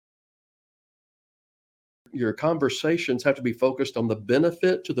your conversations have to be focused on the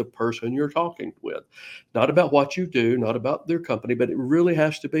benefit to the person you're talking with, not about what you do, not about their company, but it really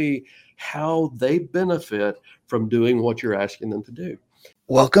has to be how they benefit from doing what you're asking them to do.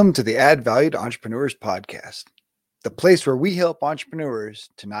 Welcome to the Add Value to Entrepreneurs podcast, the place where we help entrepreneurs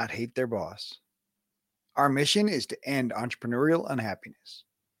to not hate their boss. Our mission is to end entrepreneurial unhappiness.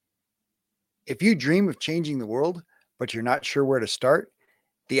 If you dream of changing the world, but you're not sure where to start,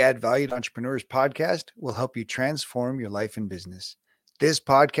 the Add Value to Entrepreneurs podcast will help you transform your life and business. This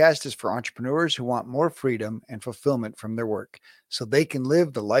podcast is for entrepreneurs who want more freedom and fulfillment from their work so they can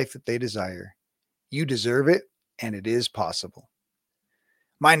live the life that they desire. You deserve it, and it is possible.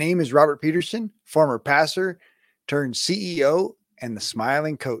 My name is Robert Peterson, former pastor turned CEO and the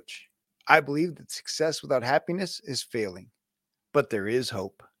smiling coach. I believe that success without happiness is failing, but there is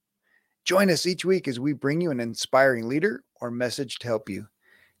hope. Join us each week as we bring you an inspiring leader or message to help you.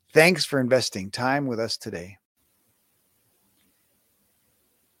 Thanks for investing time with us today.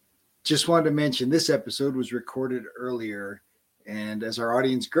 Just wanted to mention this episode was recorded earlier, and as our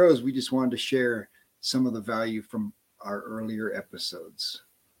audience grows, we just wanted to share some of the value from our earlier episodes.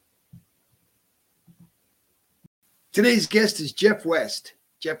 Today's guest is Jeff West.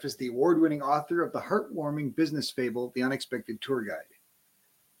 Jeff is the award-winning author of the heartwarming business fable, The Unexpected Tour Guide.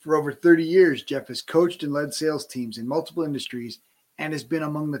 For over 30 years, Jeff has coached and led sales teams in multiple industries and has been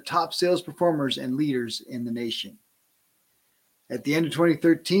among the top sales performers and leaders in the nation. At the end of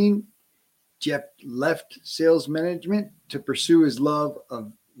 2013, Jeff left sales management to pursue his love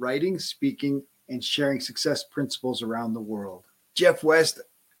of writing, speaking, and sharing success principles around the world. Jeff West,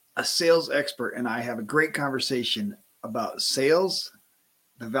 a sales expert, and I have a great conversation about sales,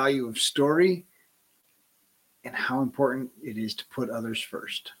 the value of story, and how important it is to put others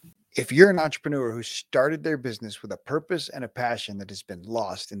first. If you're an entrepreneur who started their business with a purpose and a passion that has been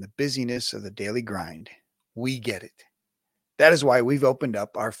lost in the busyness of the daily grind, we get it. That is why we've opened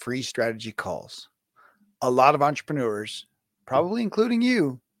up our free strategy calls. A lot of entrepreneurs, probably including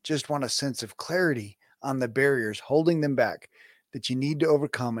you, just want a sense of clarity on the barriers holding them back that you need to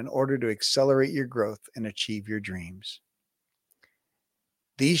overcome in order to accelerate your growth and achieve your dreams.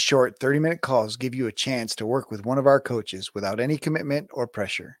 These short 30-minute calls give you a chance to work with one of our coaches without any commitment or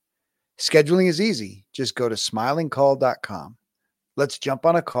pressure. Scheduling is easy. Just go to smilingcall.com. Let's jump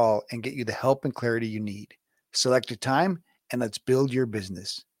on a call and get you the help and clarity you need. Select a time and let's build your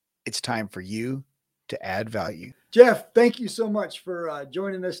business. It's time for you to add value. Jeff, thank you so much for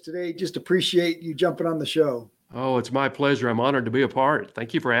joining us today. Just appreciate you jumping on the show. Oh, it's my pleasure. I'm honored to be a part.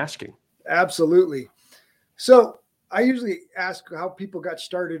 Thank you for asking. Absolutely. So I usually ask how people got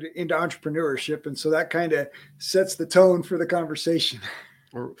started into entrepreneurship. And so that kind of sets the tone for the conversation.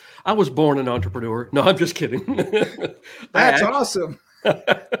 I was born an entrepreneur. No, I'm just kidding. That's awesome.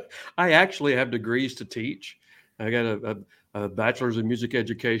 I actually have degrees to teach. I got a bachelor's in music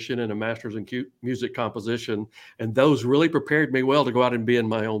education and a master's in music composition. And those really prepared me well to go out and be in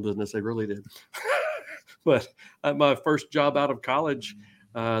my own business. They really did. But at my first job out of college,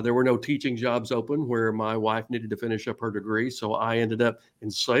 there were no teaching jobs open where my wife needed to finish up her degree. So I ended up in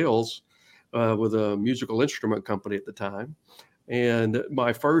sales with a musical instrument company at the time. And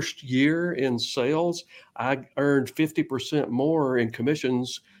my first year in sales, I earned 50% more in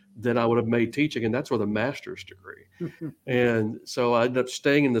commissions than I would have made teaching. And that's with a master's degree. And so I ended up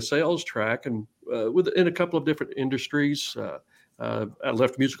staying in the sales track and in a couple of different industries. I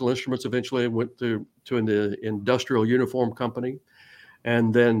left musical instruments eventually and went to an industrial uniform company.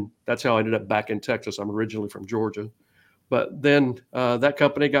 And then that's how I ended up back in Texas. I'm originally from Georgia. But then that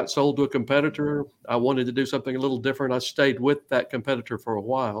company got sold to a competitor. I wanted to do something a little different. I stayed with that competitor for a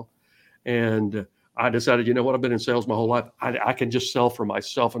while. And I decided, you know what, I've been in sales my whole life. I can just sell for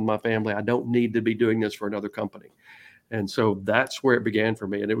myself and my family. I don't need to be doing this for another company. And so that's where it began for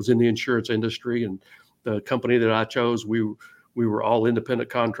me. And it was in the insurance industry. And the company that I chose, we were all independent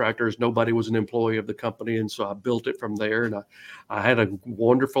contractors. Nobody was an employee of the company. And so I built it from there. And I had a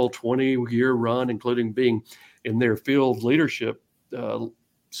wonderful 20-year run, including being in their field leadership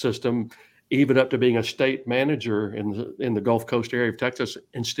system, even up to being a state manager in the Gulf Coast area of Texas,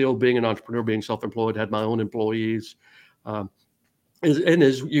 and still being an entrepreneur, being self-employed, had my own employees. And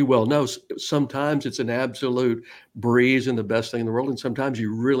as you well know, sometimes it's an absolute breeze and the best thing in the world. And sometimes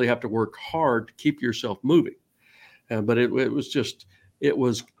you really have to work hard to keep yourself moving. But it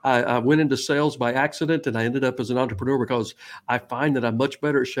was I went into sales by accident, and I ended up as an entrepreneur because I find that I'm much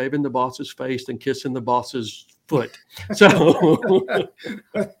better at shaving the boss's face than kissing the boss's foot. So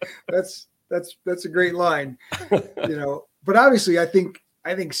that's a great line, but obviously I think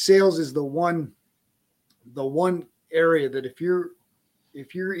sales is the one area that if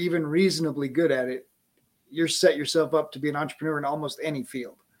you're even reasonably good at it, you're set yourself up to be an entrepreneur in almost any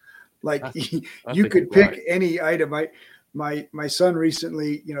field. Like you could pick any item. My son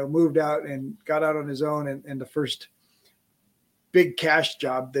recently, moved out and got out on his own, and the first big cash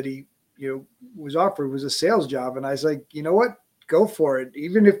job that he, was offered was a sales job. And I was like, you know what, go for it.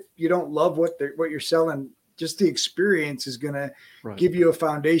 Even if you don't love what you're selling, just the experience is going to give you a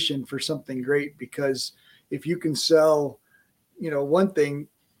foundation for something great. Because if you can sell, one thing,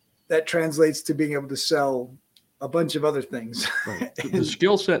 that translates to being able to sell a bunch of other things. Right. The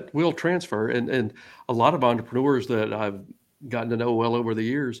skill set will transfer. And a lot of entrepreneurs that I've gotten to know well over the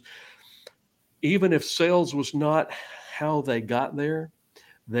years, even if sales was not how they got there,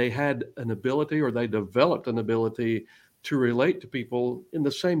 they had an ability, or they developed an ability to relate to people in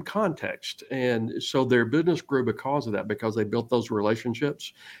the same context. And so their business grew because of that, because they built those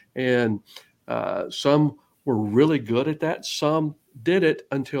relationships. And some were really good at that. Some did it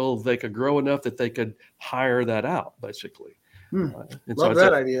until they could grow enough that they could hire that out, basically. Love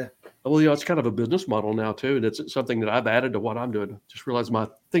that idea. Well, it's kind of a business model now too, and it's something that I've added to what I'm doing. Just realized my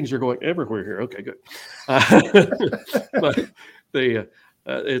things are going everywhere here. Okay, good. But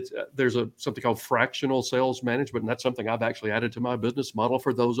there's something called fractional sales management, and that's something I've actually added to my business model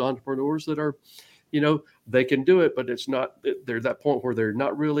for those entrepreneurs that are, they can do it, but they're at that point where they're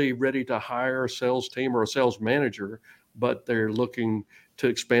not really ready to hire a sales team or a sales manager, but they're looking to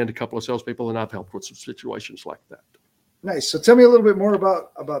expand a couple of salespeople, and I've helped with some situations like that. Nice. So tell me a little bit more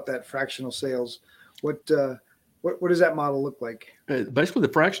about that fractional sales. What does that model look like? Basically,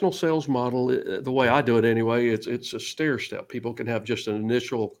 the fractional sales model, the way I do it anyway, it's a stair step. People can have just an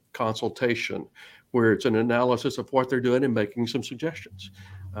initial consultation where it's an analysis of what they're doing and making some suggestions.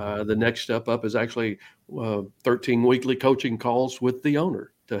 The next step up is actually 13 weekly coaching calls with the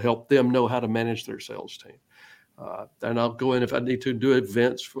owner to help them know how to manage their sales team. And I'll go in if I need to do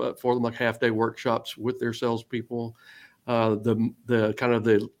events for them, like half-day workshops with their salespeople. The kind of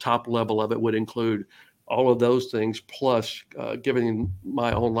the top level of it would include all of those things, plus giving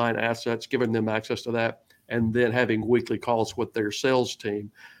my online assets, giving them access to that, and then having weekly calls with their sales team.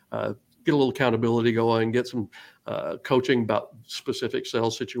 Get a little accountability going, get some coaching about specific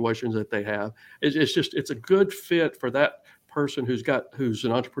sales situations that they have. It's a good fit for that person who's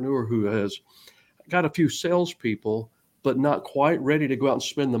an entrepreneur who has got a few salespeople, but not quite ready to go out and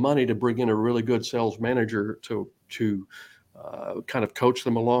spend the money to bring in a really good sales manager to kind of coach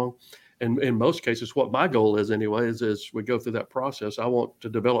them along. And in most cases, what my goal is anyway, is as we go through that process, I want to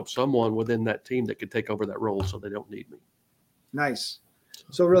develop someone within that team that could take over that role so they don't need me. Nice.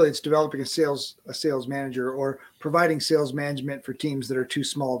 So really it's developing a sales manager, or providing sales management for teams that are too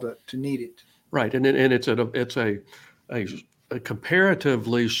small to need it. Right. And it's a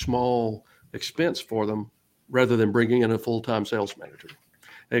comparatively small expense for them, rather than bringing in a full-time sales manager.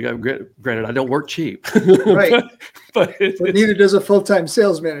 Granted, I don't work cheap, right? but neither does a full-time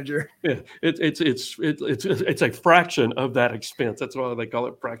sales manager. Yeah, it's a fraction of that expense. That's why they call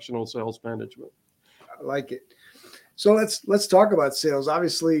it fractional sales management. I like it. So let's talk about sales.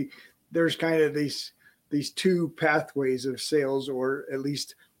 Obviously, there's kind of these two pathways of sales, or at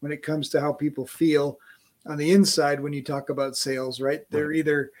least when it comes to how people feel on the inside when you talk about sales, right? They're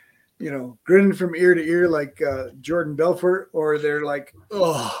either grinning from ear to ear like Jordan Belfort, or they're like,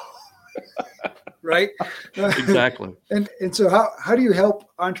 oh, right? Exactly. And so how do you help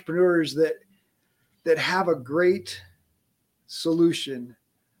entrepreneurs that have a great solution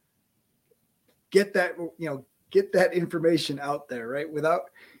get that information out there, right? Without,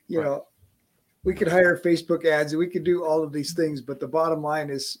 we could hire Facebook ads and we could do all of these things, but the bottom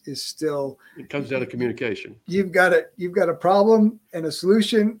line is still, it comes down to communication. You've got a problem and a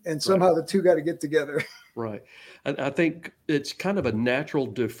solution, and somehow the two got to get together. Right. And I think it's kind of a natural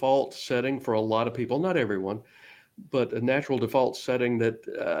default setting for a lot of people, not everyone, but a natural default setting that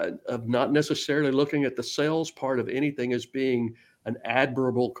of not necessarily looking at the sales part of anything as being an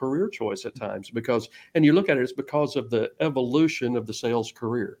admirable career choice at times, and you look at it's because of the evolution of the sales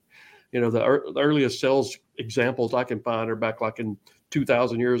career. The earliest sales examples I can find are back like in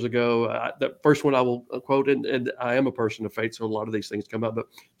 2,000 years ago. The first one I will quote, and I am a person of faith, so a lot of these things come up, but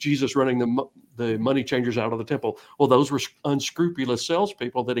Jesus running the money changers out of the temple. Well, those were unscrupulous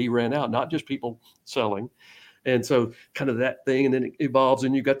salespeople that he ran out, not just people selling. And so kind of that thing, and then it evolves,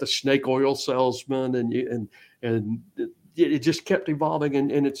 and you got the snake oil salesman, and it just kept evolving.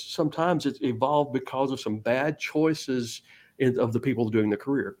 And sometimes it's evolved because of some bad choices of the people doing the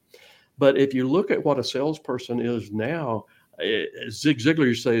career. But if you look at what a salesperson is now, Zig Ziglar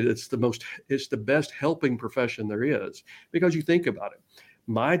used to say it's the best helping profession there is, because you think about it.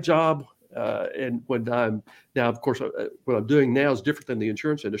 My job, and when I'm now, of course, what I'm doing now is different than the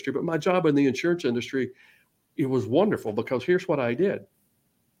insurance industry, but my job in the insurance industry it was wonderful because here's what I did.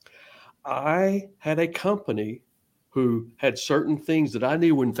 I had a company who had certain things that I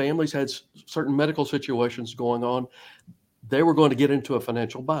knew when families had certain medical situations going on, they were going to get into a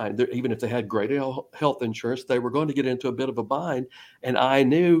financial bind. Even if they had great health insurance, they were going to get into a bit of a bind. And I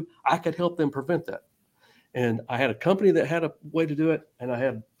knew I could help them prevent that. And I had a company that had a way to do it. And I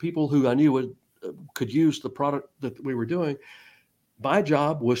had people who I knew could use the product that we were doing. My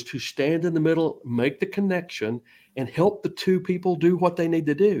job was to stand in the middle, make the connection, and help the two people do what they need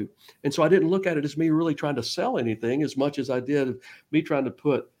to do. And so I didn't look at it as me really trying to sell anything as much as I did me trying to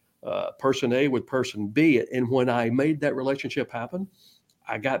put person A with person B. And when I made that relationship happen,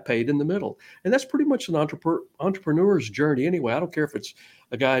 I got paid in the middle. And that's pretty much an entrepreneur's journey anyway. I don't care if it's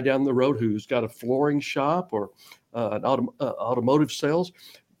a guy down the road who's got a flooring shop or an automotive sales.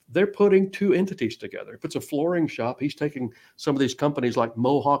 They're putting two entities together. If it's a flooring shop, he's taking some of these companies like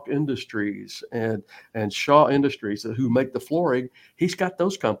Mohawk Industries and Shaw Industries who make the flooring. He's got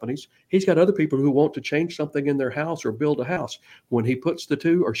those companies. He's got other people who want to change something in their house or build a house. When he puts the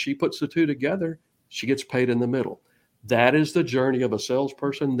two or she puts the two together, she gets paid in the middle. That is the journey of a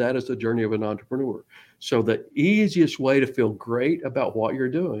salesperson. That is the journey of an entrepreneur. So the easiest way to feel great about what you're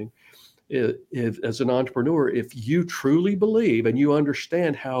doing if as an entrepreneur, if you truly believe and you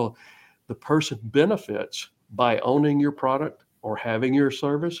understand how the person benefits by owning your product or having your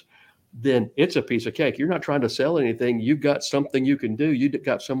service, then it's a piece of cake. You're not trying to sell anything. You've got something you can do. You've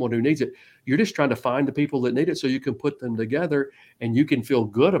got someone who needs it. You're just trying to find the people that need it so you can put them together and you can feel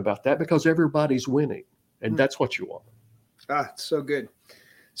good about that because everybody's winning. And that's what you want. It's so good.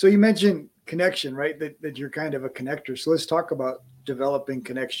 So you mentioned connection, right? That you're kind of a connector. So let's talk about developing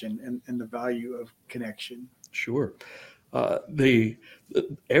connection and the value of connection. Sure.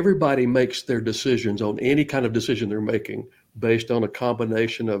 Everybody makes their decisions on any kind of decision they're making based on a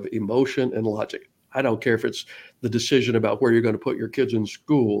combination of emotion and logic. I don't care if it's the decision about where you're going to put your kids in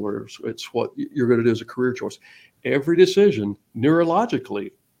school or it's what you're going to do as a career choice. Every decision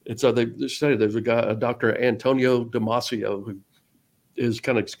neurologically, they say there's a guy, Dr. Antonio Damasio, who is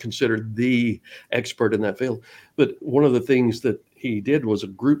kind of considered the expert in that field. But one of the things that he did was a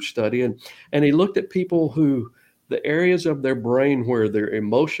group study, and he looked at people who the areas of their brain where their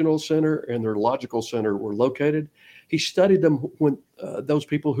emotional center and their logical center were located. He studied them when those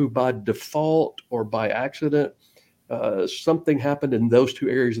people who by default or by accident, something happened in those two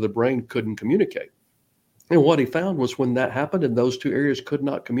areas of the brain couldn't communicate. And what he found was when that happened and those two areas could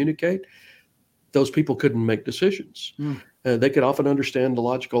not communicate, those people couldn't make decisions. They could often understand the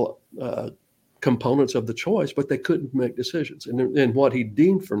logical components of the choice, but they couldn't make decisions. And what he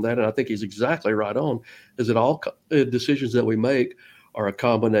deemed from that, and I think he's exactly right on, is that all decisions that we make are a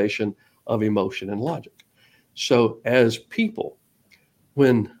combination of emotion and logic. So as people,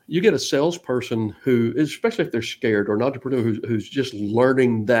 when you get a salesperson who, especially if they're scared, or an entrepreneur who's just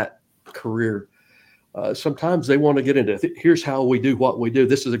learning that career, sometimes they want to get into, here's how we do what we do.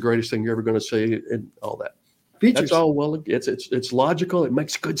 This is the greatest thing you're ever going to see, and all that. Features. That's all well. It's logical. It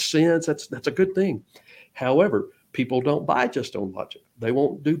makes good sense. That's a good thing. However, people don't buy just on logic. They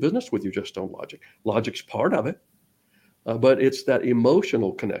won't do business with you just on logic. Logic's part of it, but it's that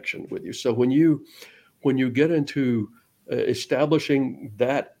emotional connection with you. So when you get into establishing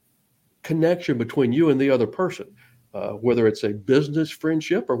that connection between you and the other person, whether it's a business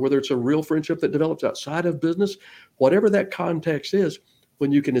friendship or whether it's a real friendship that develops outside of business, whatever that context is,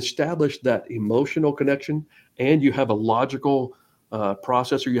 when you can establish that emotional connection and you have a logical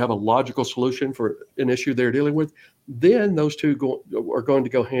process or you have a logical solution for an issue they're dealing with, then those two are going to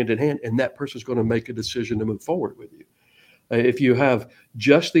go hand in hand, and that person's going to make a decision to move forward with you. If you have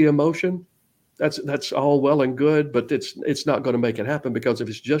just the emotion, that's all well and good, but it's not going to make it happen, because if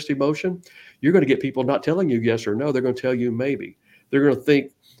it's just emotion, you're going to get people not telling you yes or no. They're going to tell you maybe. They're going to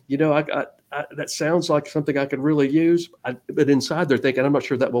think, that sounds like something I could really use, but inside they're thinking, I'm not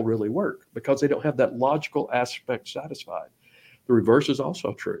sure that will really work, because they don't have that logical aspect satisfied. The reverse is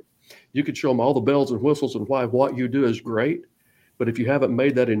also true. You could show them all the bells and whistles and why what you do is great, but if you haven't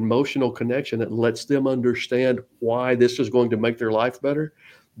made that emotional connection that lets them understand why this is going to make their life better,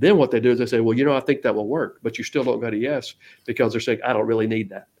 then what they do is they say, well, I think that will work, but you still don't get a yes, because they're saying, I don't really need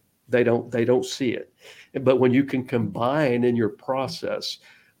that. They don't see it. But when you can combine in your process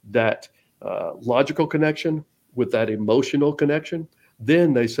that logical connection with that emotional connection,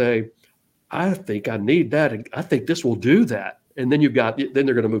 then they say, I think I need that, and I think this will do that. And then then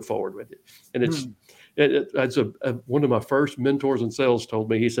they're going to move forward with it. And it's one of my first mentors in sales told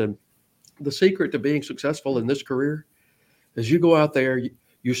me, he said, the secret to being successful in this career is you go out there,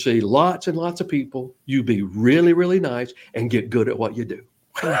 you see lots and lots of people, you be really, really nice and get good at what you do.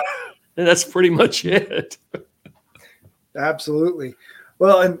 And that's pretty much it. Absolutely.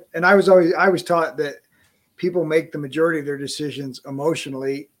 Well, and I was taught that people make the majority of their decisions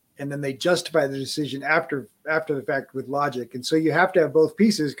emotionally, and then they justify the decision after the fact with logic. And so you have to have both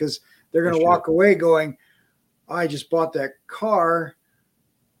pieces, because they're going to walk away going, oh, I just bought that car.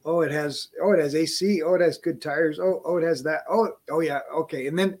 Oh, it has AC. Oh, it has good tires. Oh, it has that. Oh yeah. Okay.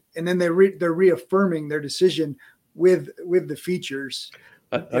 And then they're reaffirming their decision with the features.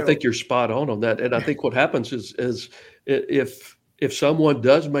 I think you're spot on that. And I think what happens is if someone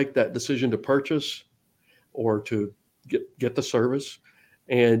does make that decision to purchase or to get the service,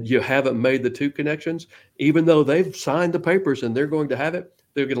 and you haven't made the two connections, even though they've signed the papers and they're going to have it,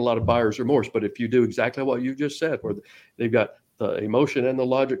 they'll get a lot of buyer's remorse. But if you do exactly what you just said, where they've got the emotion and the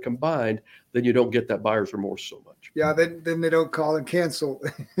logic combined, then you don't get that buyer's remorse so much. Yeah, then they don't call and cancel.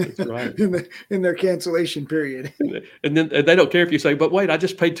 That's right. in their cancellation period. And then they don't care if you say, but wait, I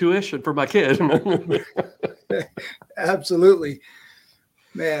just paid tuition for my kid. Absolutely.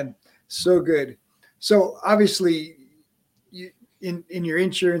 Man, so good. So obviously you in your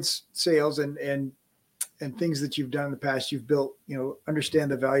insurance sales and things that you've done in the past, you've built,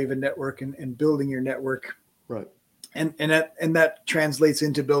 understand the value of a network and building your network. Right. And that translates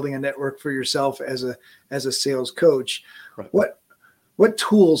into building a network for yourself as a sales coach. Right. What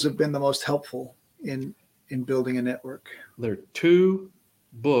tools have been the most helpful in building a network? There are two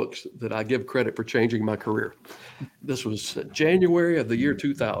books that I give credit for changing my career. This was January of the year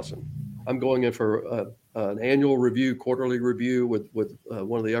 2000. I'm going in for an annual review, quarterly review with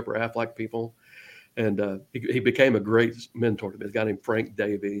one of the upper Aflac people. And he became a great mentor to me, a guy named Frank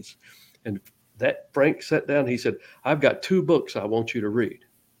Davies. And that Frank sat down, he said, I've got two books I want you to read.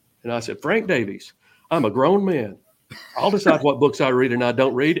 And I said, Frank Davies, I'm a grown man. I'll decide what books I read and I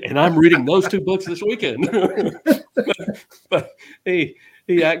don't read. And I'm reading those two books this weekend. but he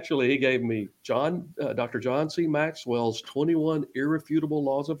gave me Dr. John C. Maxwell's 21 Irrefutable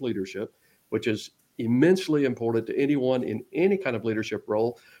Laws of Leadership, which is immensely important to anyone in any kind of leadership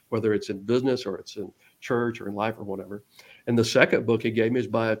role, whether it's in business or it's in church or in life or whatever. And the second book he gave me is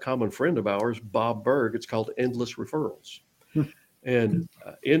by a common friend of ours, Bob Berg. It's called Endless Referrals. And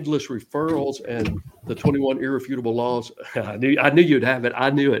Endless Referrals and the 21 Irrefutable Laws. I knew you'd have it. I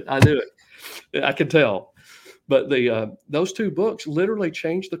knew it. I could tell. But those two books literally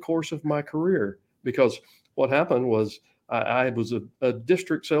changed the course of my career, because what happened was I was a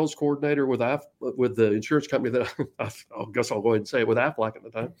district sales coordinator with the insurance company that I guess I'll go ahead and say it, with Aflac at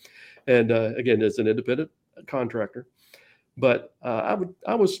the time. And again, as an independent contractor. But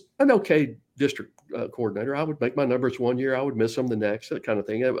I was an okay district coordinator. I would make my numbers one year, I would miss them the next, that kind of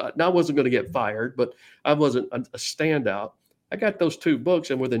thing. I wasn't going to get fired, but I wasn't a standout. I got those two books,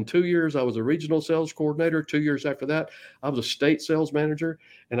 and within 2 years, I was a regional sales coordinator. 2 years after that, I was a state sales manager,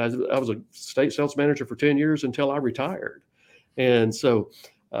 and I was a state sales manager for 10 years until I retired. And so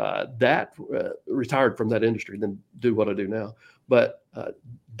retired from that industry, then do what I do now. But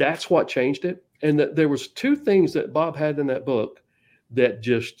that's what changed it. And there was two things that Bob had in that book that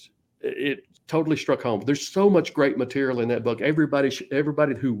it totally struck home. There's so much great material in that book.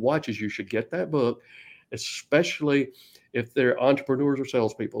 Everybody who watches you should get that book, especially if they're entrepreneurs or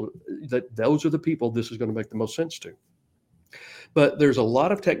salespeople. Those are the people this is going to make the most sense to. But there's a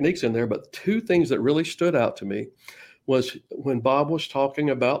lot of techniques in there. But two things that really stood out to me was when Bob was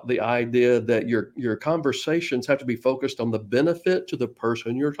talking about the idea that your conversations have to be focused on the benefit to the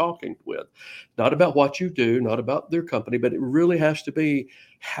person you're talking with, not about what you do, not about their company, but it really has to be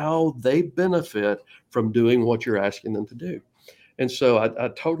how they benefit from doing what you're asking them to do. And so I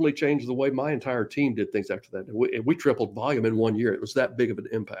totally changed the way my entire team did things after that. We tripled volume in 1 year. It was that big of an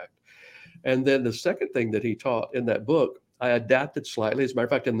impact. And then the second thing that he taught in that book, I adapted slightly. As a matter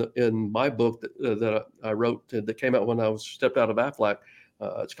of fact, in my book that I wrote that came out when I stepped out of Aflac,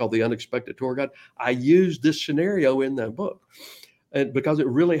 it's called The Unexpected Tour Guide. I used this scenario in that book, and because it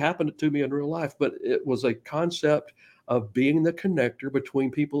really happened to me in real life. But it was a concept of being the connector between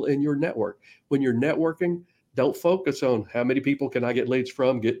people in your network. When you're networking, don't focus on how many people can I get leads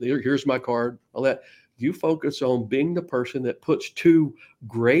from. Here's my card, all that. You focus on being the person that puts two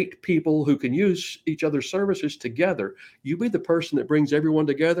great people who can use each other's services together. You be the person that brings everyone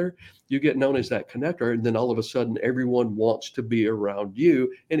together. You get known as that connector. And then all of a sudden, everyone wants to be around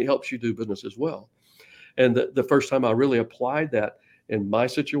you, and it helps you do business as well. And the first time I really applied that in my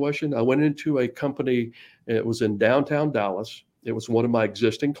situation, I went into a company. It was in downtown Dallas. It was one of my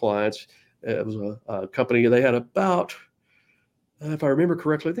existing clients. It was a company. They had about, if I remember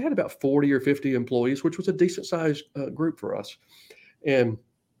correctly, they had about 40 or 50 employees, which was a decent sized group for us. And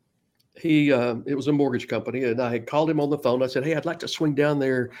it was a mortgage company, and I had called him on the phone. I said, "Hey, I'd like to swing down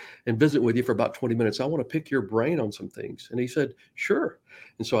there and visit with you for about 20 minutes. I want to pick your brain on some things." And he said, "Sure."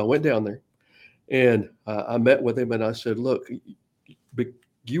 And so I went down there, and I met with him, and I said, "Look,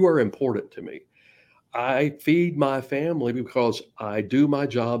 you are important to me. I feed my family because I do my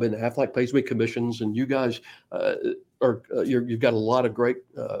job, and Aflac pays me commissions, and you guys you've got a lot of great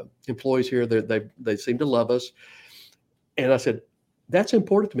employees here. They seem to love us." And I said, "That's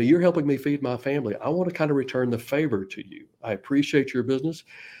important to me. You're helping me feed my family. I want to kind of return the favor to you. I appreciate your business,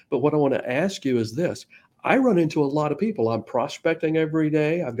 but what I want to ask you is this. I run into a lot of people. I'm prospecting every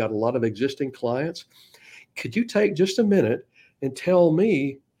day. I've got a lot of existing clients. Could you take just a minute and tell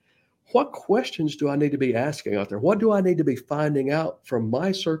me, what questions do I need to be asking out there? What do I need to be finding out from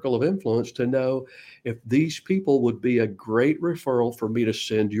my circle of influence to know if these people would be a great referral for me to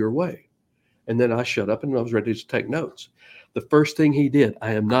send your way?" And then I shut up and I was ready to take notes. The first thing he did,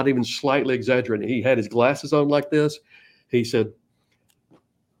 I am not even slightly exaggerating, he had his glasses on like this. He said,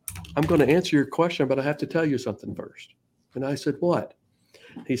 "I'm going to answer your question, but I have to tell you something first." And I said, "What?"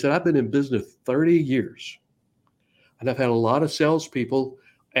 He said, "I've been in business 30 years, and I've had a lot of salespeople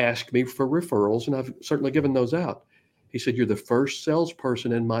ask me for referrals, and I've certainly given those out." He said, "You're the first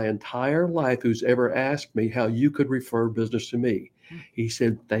salesperson in my entire life who's ever asked me how you could refer business to me." He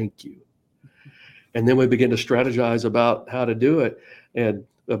said, "Thank you." And then we began to strategize about how to do it, and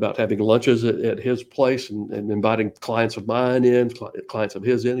about having lunches at his place, and inviting clients of mine in, clients of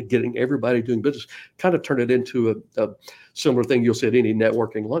his in, and getting everybody doing business, kind of turn it into a similar thing you'll see at any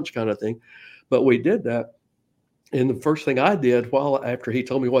networking lunch kind of thing. But we did that. And the first thing I did, after he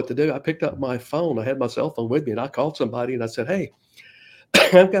told me what to do, I picked up my phone. I had my cell phone with me, and I called somebody and I said, "Hey,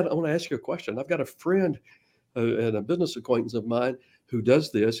 I want to ask you a question. I've got a friend and a business acquaintance of mine who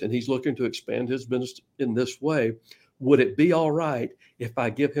does this, and he's looking to expand his business in this way. Would it be all right if I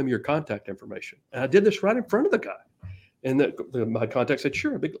give him your contact information?" And I did this right in front of the guy. And my contact said,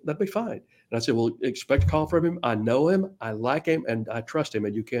 "Sure, that'd be fine." And I said, "Well, expect a call from him. I know him, I like him, and I trust him,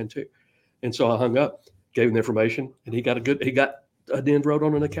 and you can too." And so I hung up, gave him the information, and he got an inroad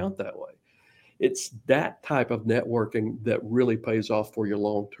on an account that way. It's that type of networking that really pays off for you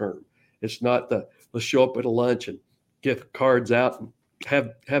long term. It's not let's show up at a lunch and get cards out and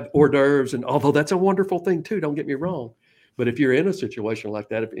have hors d'oeuvres. And although that's a wonderful thing too, don't get me wrong. But if you're in a situation like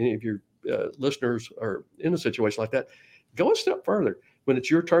that, if any of your listeners are in a situation like that, go a step further. When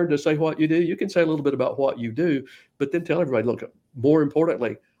it's your turn to say what you do, you can say a little bit about what you do, but then tell everybody, look, more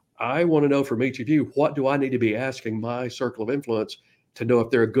importantly, I want to know from each of you, what do I need to be asking my circle of influence to know if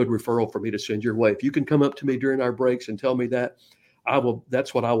they're a good referral for me to send your way? If you can come up to me during our breaks and tell me that, I will.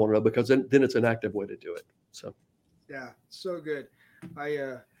 That's what I want to know, because then it's an active way to do it. So, yeah, so good.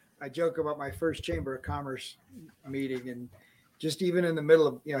 I joke about my first Chamber of Commerce meeting, and just even in the middle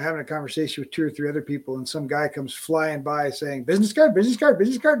of having a conversation with 2 or 3 other people, and some guy comes flying by saying, "Business card, business card,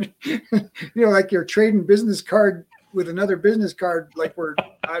 business card," like you're trading business card with another business card, like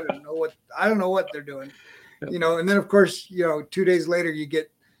I don't know what they're doing, yep. And then of course 2 days later you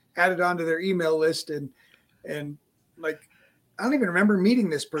get added onto their email list, and like, I don't even remember meeting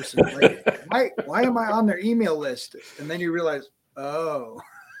this person. Like, why am I on their email list? And then you realize, oh,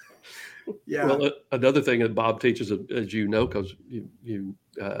 yeah. Well, another thing that Bob teaches, as you know, because you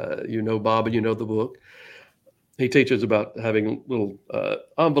know Bob and you know the book, he teaches about having little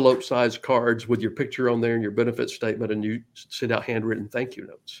envelope-sized cards with your picture on there and your benefit statement, and you send out handwritten thank you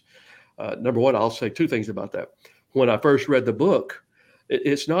notes. Number one, I'll say 2 things about that. When I first read the book,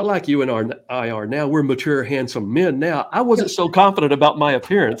 it's not like you and I are now. We're mature, handsome men now. I wasn't so confident about my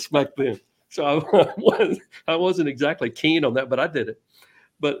appearance back then, so I wasn't exactly keen on that, but I did it.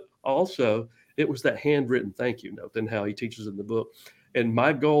 But also, it was that handwritten thank you note, and how he teaches in the book. And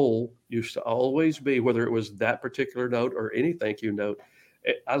my goal used to always be, whether it was that particular note or any thank you note,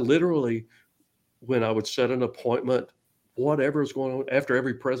 I literally, when I would set an appointment, whatever was going on, after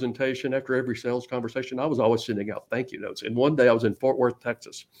every presentation, after every sales conversation, I was always sending out thank you notes. And one day I was in Fort Worth,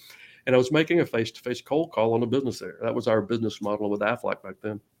 Texas, and I was making a face-to-face cold call on a business there. That was our business model with Aflac back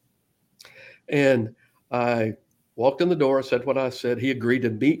then. And I walked in the door, said what I said. He agreed to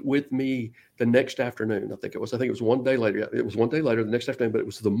meet with me the next afternoon. I think it was 1 day later. It was 1 day later, the next afternoon, but it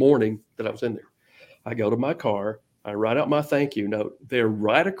was the morning that I was in there. I go to my car. I write out my thank you note. They're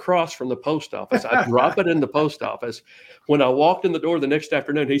right across from the post office. I drop it in the post office. When I walked in the door the next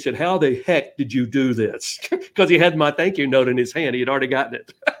afternoon, he said, "How the heck did you do this?" Because he had my thank you note in his hand. He had already gotten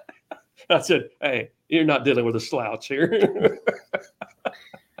it. I said, "Hey, you're not dealing with a slouch here."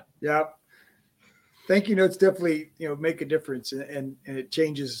 Yeah. Thank you notes definitely, make a difference, and it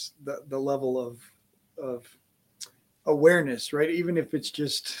changes the level of awareness, right? Even if it's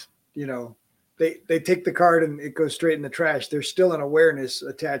just you know, they take the card and it goes straight in the trash. There's still an awareness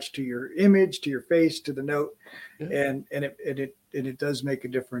attached to your image, to your face, to the note, yeah. and it does make a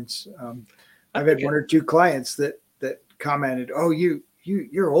difference. I've had one or two clients that commented, "Oh,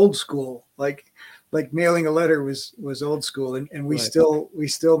 you're old school." Like mailing a letter was old school, and we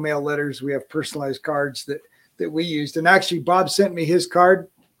still mail letters. We have personalized cards that we used. And actually, Bob sent me his card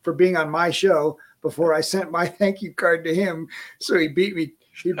for being on my show before I sent my thank you card to him. So he beat me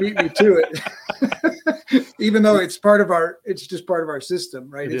to it, even though it's just part of our system,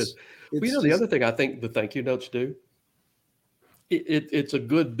 right? It is. The other thing I think the thank you notes do, it's a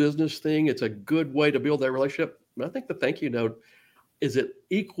good business thing. It's a good way to build that relationship. And I think the thank you note is it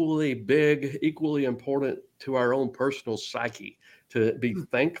equally big, equally important to our own personal psyche to be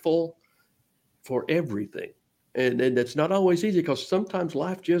thankful for everything. And it's not always easy because sometimes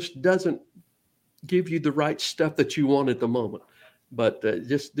life just doesn't give you the right stuff that you want at the moment. But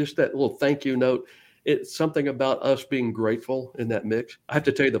just that little thank you note, it's something about us being grateful in that mix. I have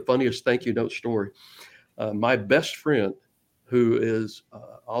to tell you the funniest thank you note story. My best friend, who is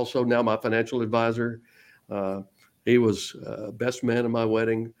also now my financial advisor, he was best man at my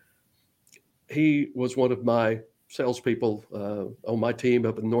wedding. He was one of my salespeople on my team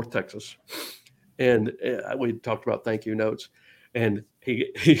up in North Texas. And we talked about thank you notes. And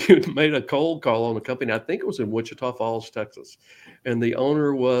he made a cold call on a company. I think it was in Wichita Falls, Texas. And the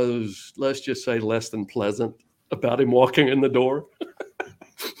owner was, let's just say, less than pleasant about him walking in the door.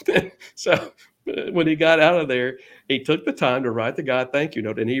 So when he got out of there, he took the time to write the guy a thank you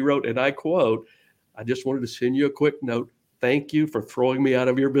note. And he wrote, and I quote, "I just wanted to send you a quick note. Thank you for throwing me out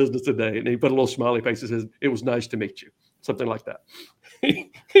of your business today." And he put a little smiley face and says, "It was nice to meet you." Something like that.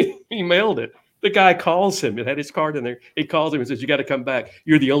 He mailed it. The guy calls him. It had his card in there. He calls him and says, "You got to come back.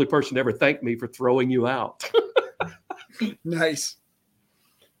 You're the only person to ever thank me for throwing you out." Nice.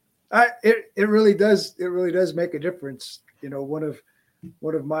 It really does. It really does make a difference. You know, one of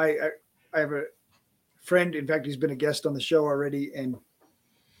my, I have a friend. In fact, he's been a guest on the show already, and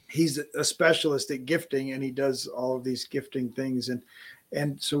he's a specialist at gifting, and he does all of these gifting things.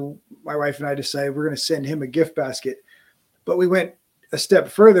 And so my wife and I decided we're going to send him a gift basket, but we went a step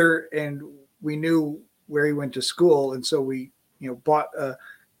further and we knew where he went to school. And so we, bought a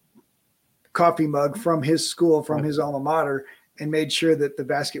coffee mug from his school, from his alma mater, and made sure that the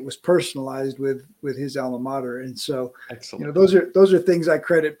basket was personalized with his alma mater. And so, excellent. Those are things I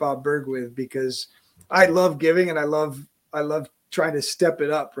credit Bob Berg with, because I love giving and I love trying to step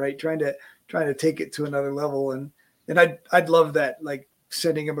it up, right? Trying to take it to another level. And I'd love that, like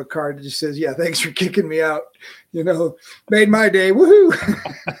sending him a card that just says, "Yeah, thanks for kicking me out. Made my day.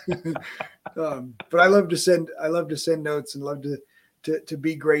 Woohoo." But I love to send notes and love to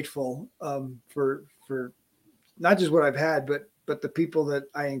be grateful for not just what I've had, but the people that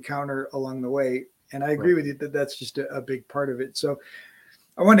I encounter along the way. And I agree with you that that's just a big part of it. So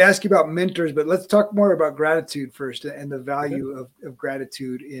I wanted to ask you about mentors, but let's talk more about gratitude first and the value of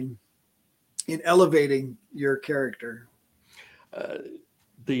gratitude in elevating your character.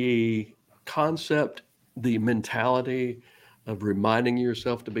 The concept, the mentality of reminding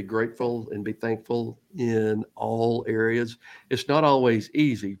yourself to be grateful and be thankful in all areas. It's not always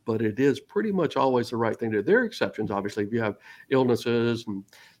easy, but it is pretty much always the right thing to do. There are exceptions, obviously, if you have illnesses and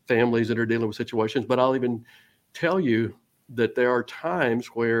families that are dealing with situations, but I'll even tell you that there are times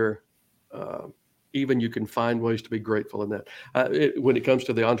where even you can find ways to be grateful in that. When it comes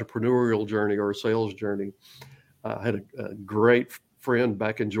to the entrepreneurial journey or sales journey, I had a great friend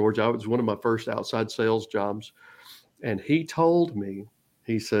back in Georgia. It was one of my first outside sales jobs. And he told me,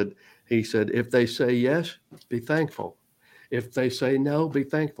 he said, if they say yes, be thankful. If they say no, be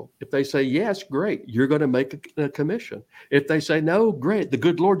thankful. If they say yes, great, you're going to make a commission. If they say no, great, the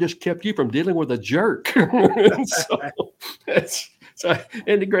good Lord just kept you from dealing with a jerk. And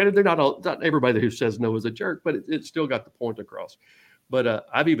granted, they're not everybody who says no is a jerk, but it still got the point across. But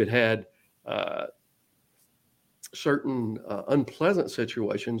I've even had certain unpleasant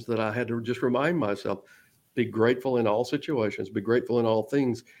situations that I had to just remind myself, be grateful in all situations, be grateful in all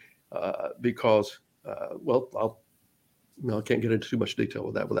things, because, I can't get into too much detail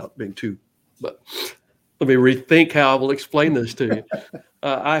with that without being too, but let me rethink how I will explain this to you.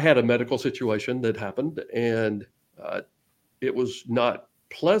 I had a medical situation that happened, and it was not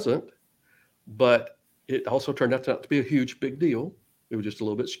pleasant, but it also turned out not to be a huge, big deal. It was just a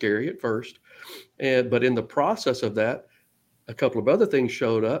little bit scary at first. But in the process of that, a couple of other things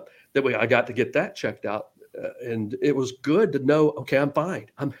showed up that I got to get that checked out. And it was good to know, okay, I'm fine.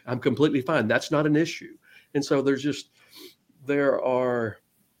 I'm completely fine. That's not an issue. And so there are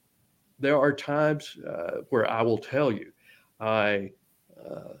times where I will tell you, I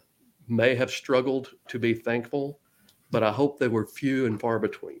may have struggled to be thankful, but I hope they were few and far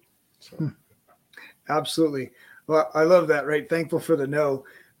between. So. Absolutely. Well, I love that, right? Thankful for the no.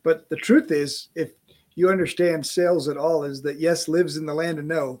 But the truth is, if you understand sales at all, is that yes lives in the land of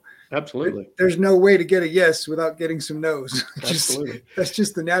no. Absolutely. There's no way to get a yes without getting some no's. Absolutely. That's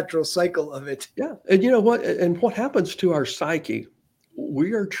just the natural cycle of it. Yeah. And you know what? And what happens to our psyche?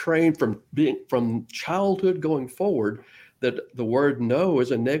 We are trained from childhood going forward that the word no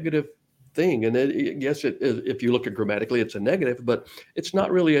is a negative thing. And yes, it is, if you look at grammatically, it's a negative, but it's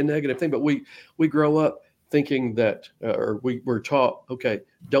not really a negative thing. But we grow up thinking that, or we're taught, okay,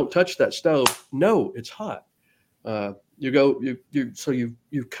 don't touch that stove. No, it's hot.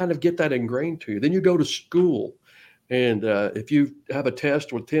 You kind of get that ingrained to you. Then you go to school, and if you have a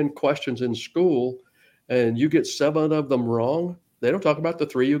test with 10 questions in school, and you get 7 of them wrong, they don't talk about the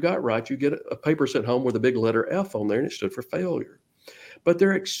 3 you got right. You get a paper sent home with a big letter F on there, and it stood for failure. But there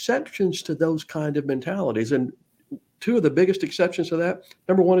are exceptions to those kind of mentalities, and 2 of the biggest exceptions to that.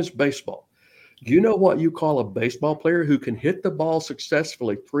 Number 1 is baseball. Do you know what you call a baseball player who can hit the ball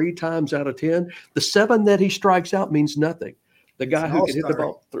successfully 3 times out of 10? The 7 that he strikes out means nothing. The guy who can hit the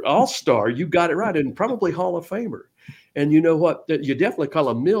ball, all-star, you got it right, and probably Hall of Famer. And you know what? You definitely call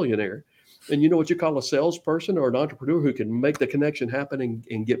a millionaire. And you know what you call a salesperson or an entrepreneur who can make the connection happen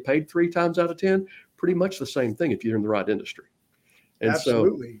and get paid 3 times out of 10? Pretty much the same thing if you're in the right industry. And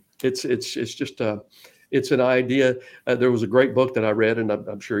Absolutely. So it's just it's an idea. There was a great book that I read, and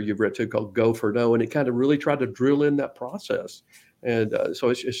I'm sure you've read too, called Go for No, and it kind of really tried to drill in that process. And so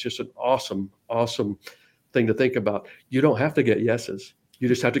it's just an awesome thing to think about. You don't have to get yeses. You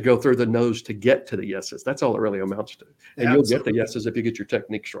just have to go through the no's to get to the yeses. That's all it really amounts to. And Absolutely. You'll get the yeses if you get your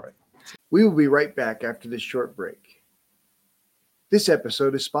techniques right. We will be right back after this short break. This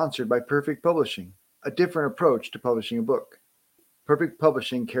episode is sponsored by Perfect Publishing, a different approach to publishing a book. Perfect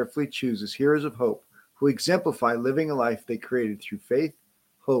Publishing carefully chooses heroes of hope who exemplify living a life they created through faith,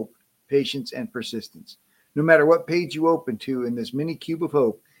 hope, patience, and persistence. No matter what page you open to in this mini cube of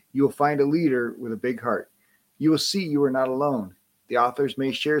hope, you will find a leader with a big heart. You will see you are not alone. The authors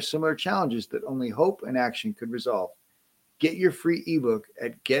may share similar challenges that only hope and action could resolve. Get your free ebook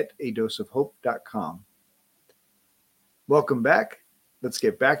at getadoseofhope.com. Welcome back. Let's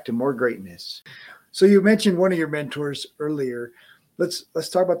get back to more greatness. So you mentioned one of your mentors earlier. Let's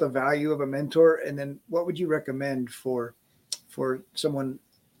talk about the value of a mentor, and then what would you recommend for someone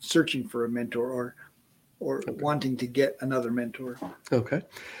searching for a mentor or wanting to get another mentor? Okay.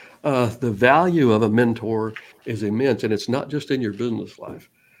 The value of a mentor is immense, and it's not just in your business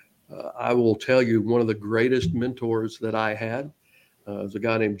life. I will tell you, one of the greatest mentors that I had is a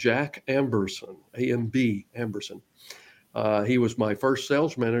guy named Jack Amberson, A-M-B, Amberson. He was my first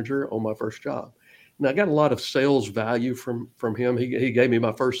sales manager on my first job. And I got a lot of sales value from him. He gave me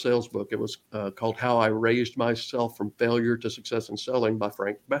my first sales book. It was called How I Raised Myself from Failure to Success in Selling by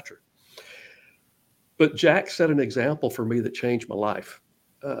Frank Bettger. But Jack set an example for me that changed my life.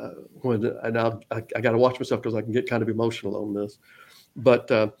 I got to watch myself because I can get kind of emotional on this. But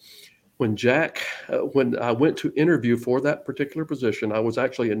when I went to interview for that particular position, I was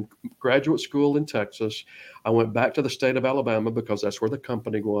actually in graduate school in Texas. I went back to the state of Alabama because that's where the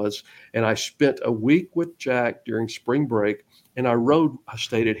company was. And I spent a week with Jack during spring break, and I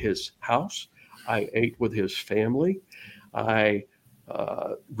stayed at his house. I ate with his family. I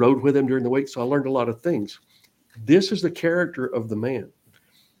rode with him during the week. So I learned a lot of things. This is the character of the man.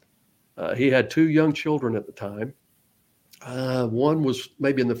 He had 2 young children at the time. One was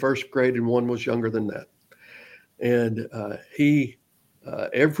maybe in the first grade and one was younger than that. And he,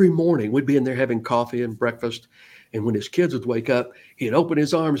 every morning we'd be in there having coffee and breakfast. And when his kids would wake up, he'd open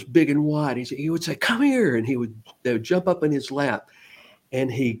his arms big and wide. He would say, "Come here." And they would jump up in his lap,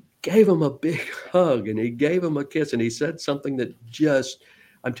 and he gave them a big hug and he gave them a kiss. And he said something that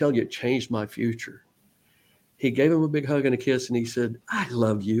I'm telling you, it changed my future. He gave him a big hug and a kiss. And he said, "I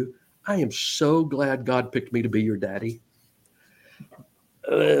love you. I am so glad God picked me to be your daddy."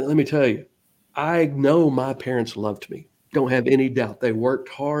 Let me tell you, I know my parents loved me. Don't have any doubt. They worked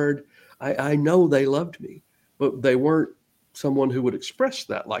hard. I know they loved me, but they weren't someone who would express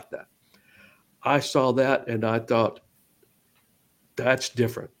that like that. I saw that and I thought, that's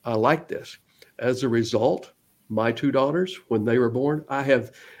different. I like this. As a result, my 2 daughters, when they were born, I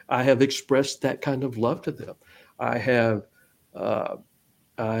have expressed that kind of love to them.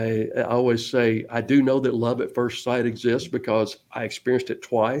 I always say, I do know that love at first sight exists because I experienced it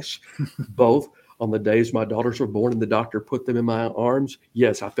twice, both on the days my daughters were born and the doctor put them in my arms.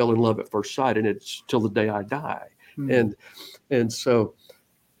 Yes, I fell in love at first sight, and it's till the day I die. Mm-hmm. And so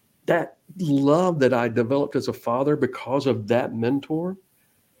that love that I developed as a father because of that mentor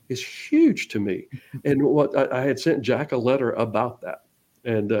is huge to me. And what I had sent Jack a letter about that.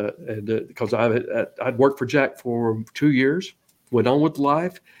 And because I'd worked for Jack for 2 years, went on with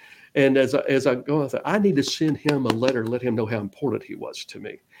life. And as I go, I thought, I need to send him a letter, let him know how important he was to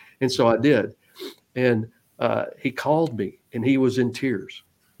me. And so I did. And he called me and he was in tears.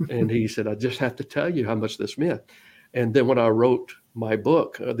 And he said, I just have to tell you how much this meant. And then when I wrote my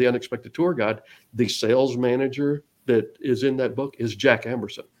book, The Unexpected Tour Guide, the sales manager that is in that book is Jack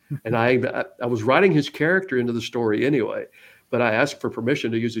Emerson. And I was writing his character into the story anyway, but I asked for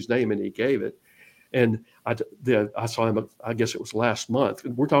permission to use his name and he gave it. And I saw him, I guess it was last month.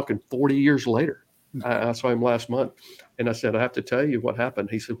 We're talking 40 years later. I saw him last month. And I said, I have to tell you what happened.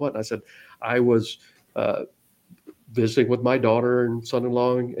 He said, what? And I said, I was visiting with my daughter and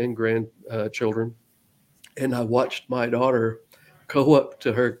son-in-law and grandchildren. And I watched my daughter go up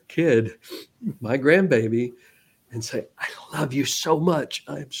to her kid, my grandbaby, and say, I love you so much.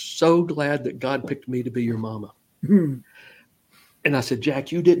 I'm so glad that God picked me to be your mama. And I said,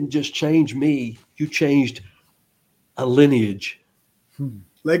 Jack, you didn't just change me. You changed a lineage.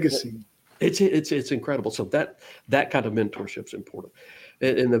 Legacy. It's incredible. So that kind of mentorship is important.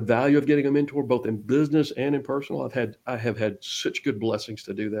 And the value of getting a mentor, both in business and in personal, I have had such good blessings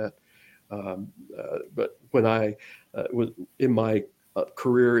to do that. But when I was in my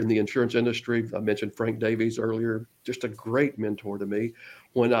career in the insurance industry, I mentioned Frank Davies earlier, just a great mentor to me.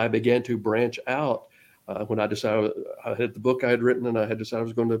 When I began to branch out, when I decided I had the book I had written and I had decided I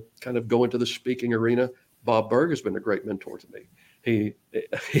was going to kind of go into the speaking arena, Bob Berg has been a great mentor to me. I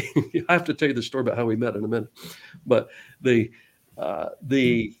have to tell you the story about how we met in a minute, but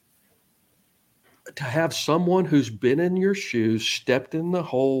to have someone who's been in your shoes, stepped in the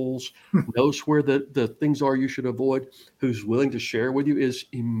holes, knows where the things are you should avoid, who's willing to share with you is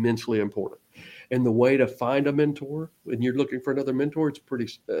immensely important. And the way to find a mentor, when you're looking for another mentor, it's pretty,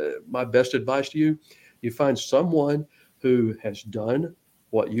 my best advice to you, you find someone who has done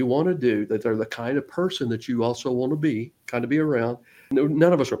what you want to do, that they're the kind of person that you also want to be, kind of be around.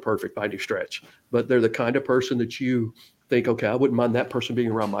 None of us are perfect by any stretch, but they're the kind of person that you think, okay, I wouldn't mind that person being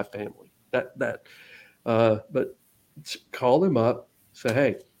around my family. But call them up, say,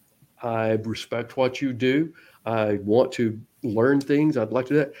 hey, I respect what you do. I want to learn things. I'd like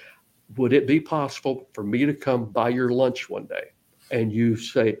to do that. Would it be possible for me to come buy your lunch one day? And you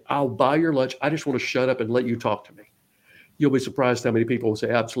say, I'll buy your lunch. I just want to shut up and let you talk to me. You'll be surprised how many people will say,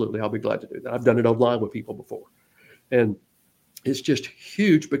 absolutely, I'll be glad to do that. I've done it online with people before. And it's just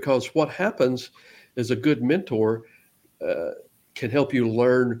huge because what happens is a good mentor can help you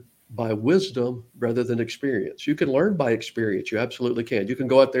learn by wisdom rather than experience. You can learn by experience. You absolutely can. You can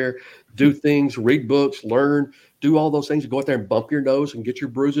go out there, do things, read books, learn, do all those things. Go out there and bump your nose and get your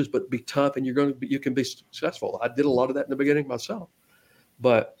bruises, but be tough and you can be successful. I did a lot of that in the beginning myself.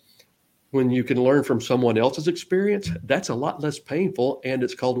 But when you can learn from someone else's experience, that's a lot less painful, and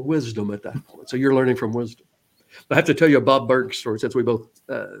it's called wisdom at that point. So you're learning from wisdom. I have to tell you a Bob Berg story, since we both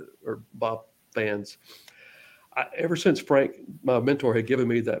are Bob fans. Ever since Frank, my mentor, had given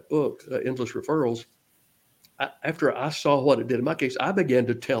me that book, Endless Referrals, after I saw what it did in my case, I began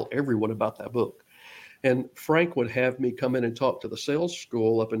to tell everyone about that book. And Frank would have me come in and talk to the sales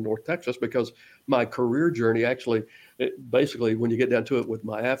school up in North Texas, because my career journey actually, basically, when you get down to it with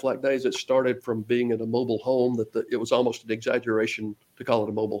my Aflac days, it started from being in a mobile home it was almost an exaggeration to call it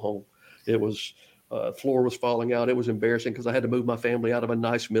a mobile home. It was floor was falling out. It was embarrassing because I had to move my family out of a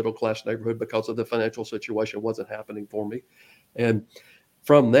nice middle-class neighborhood because of the financial situation wasn't happening for me. And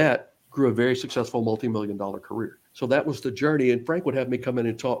from that grew a very successful multi-million-dollar career. So that was the journey. And Frank would have me come in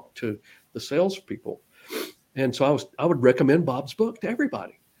and talk to the salespeople. And so I would recommend Bob's book to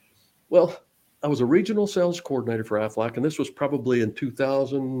everybody. Well, I was a regional sales coordinator for Aflac, and this was probably in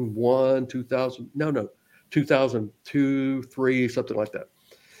 2002, 2003, something like that.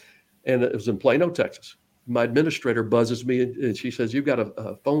 And it was in Plano, Texas. My administrator buzzes me and she says, you've got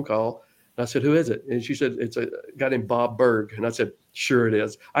a phone call. And I said, who is it? And she said, it's a guy named Bob Berg. And I said, sure it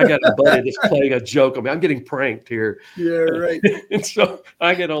is. I got a buddy that's playing a joke on me. I'm getting pranked here. Yeah, right. And so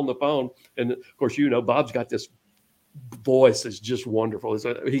I get on the phone. And of course, Bob's got this voice that's just wonderful.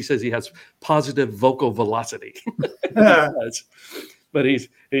 He says he has positive vocal velocity. But he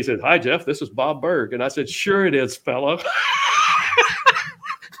said, hi, Jeff, this is Bob Berg. And I said, sure it is, fellow.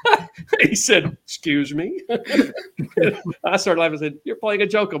 He said, excuse me. I started laughing and said, you're playing a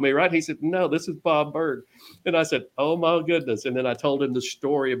joke on me, right? He said, no, this is Bob Berg. And I said, oh, my goodness. And then I told him the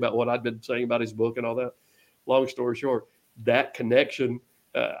story about what I'd been saying about his book and all that. Long story short, that connection,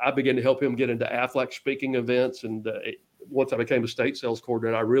 I began to help him get into Aflac speaking events. And once I became a state sales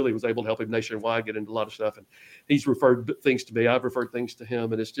coordinator, I really was able to help him nationwide get into a lot of stuff. And he's referred things to me. I've referred things to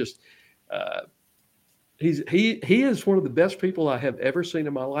him. And it's just, he is one of the best people I have ever seen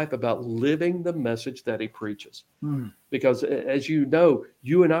in my life about living the message that he preaches. Because as you know,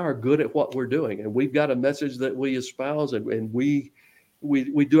 you and I are good at what we're doing, and we've got a message that we espouse, and we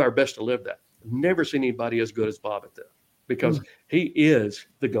do our best to live that. Never seen anybody as good as Bob at that, because he is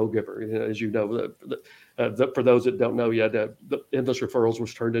the go-giver. As you know, for those that don't know yet, the Endless Referrals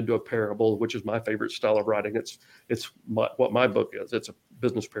was turned into a parable, which is my favorite style of writing. It's what my book is. It's a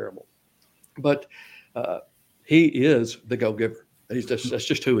business parable, but he is the go-giver. That's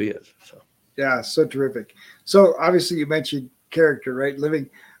just who he is. So. Yeah, so terrific. So obviously you mentioned character, right? Living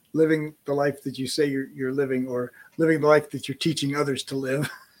the life that you say you're living, or living the life that you're teaching others to live.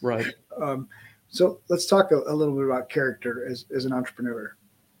 Right. So let's talk a little bit about character as an entrepreneur.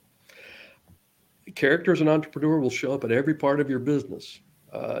 Character as an entrepreneur will show up at every part of your business.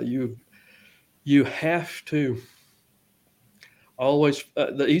 You have to always,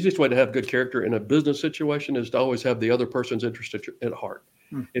 the easiest way to have good character in a business situation is to always have the other person's interest at heart.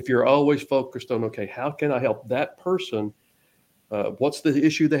 If you're always focused on, okay, how can I help that person? What's the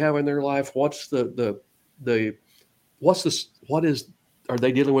issue they have in their life? What are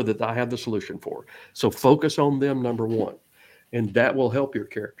they dealing with that I have the solution for? So focus on them, number one. And that will help your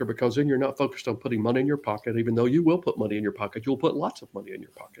character, because then you're not focused on putting money in your pocket, even though you will put money in your pocket. You'll put lots of money in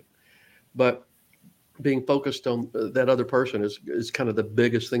your pocket. But being focused on that other person is kind of the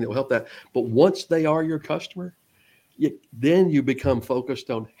biggest thing that will help that. But once they are your customer, then you become focused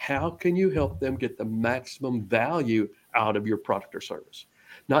on how can you help them get the maximum value out of your product or service.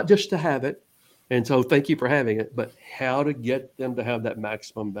 Not just to have it, and so thank you for having it, but how to get them to have that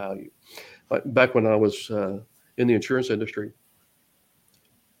maximum value. Back when I was in the insurance industry,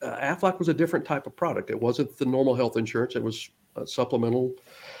 Aflac was a different type of product. It wasn't the normal health insurance. It was supplemental.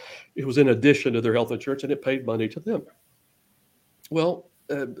 It was in addition to their health insurance, and it paid money to them. Well,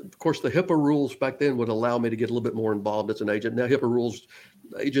 of course, the HIPAA rules back then would allow me to get a little bit more involved as an agent. Now, HIPAA rules,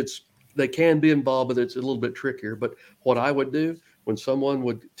 agents, they can be involved, but it's a little bit trickier. But what I would do when someone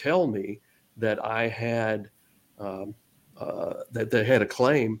would tell me that I had, that they had a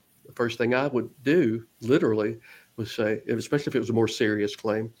claim, the first thing I would do literally was say, especially if it was a more serious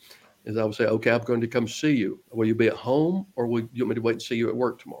claim, is I would say, okay, I'm going to come see you. Will you be at home, or would you want me to wait and see you at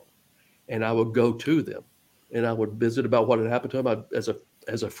work tomorrow? And I would go to them, and I would visit about what had happened to them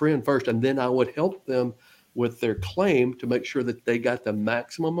as a friend first, and then I would help them with their claim to make sure that they got the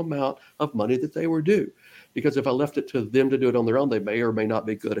maximum amount of money that they were due. Because if I left it to them to do it on their own, they may or may not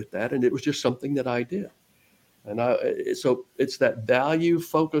be good at that. And it was just something that I did. And so it's that value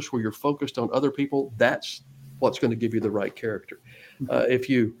focus where you're focused on other people. That's what's going to give you the right character.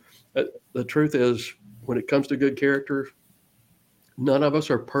 The truth is, when it comes to good character, none of us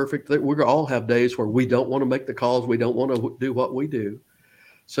are perfect. We all have days where we don't want to make the calls. We don't want to do what we do.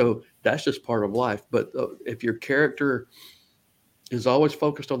 So that's just part of life. But if your character is always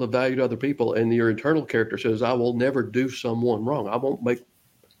focused on the value to other people, and your internal character says, I will never do someone wrong. I won't make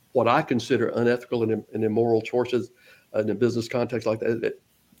what I consider unethical and immoral choices in a business context like that.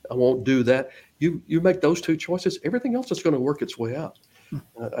 I won't do that. You make those two choices, everything else is going to work its way out.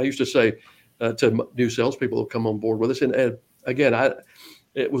 I used to say to new salespeople who come on board with us, and again,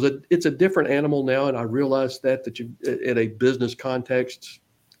 it's a different animal now, and I realized that you, in a business context,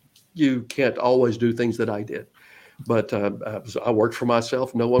 you can't always do things that I did. But I worked for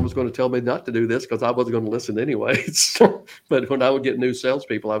myself. No one was going to tell me not to do this because I wasn't going to listen anyway. But when I would get new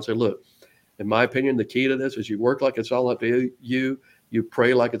salespeople, I would say, look, in my opinion, the key to this is you work like it's all up to you. You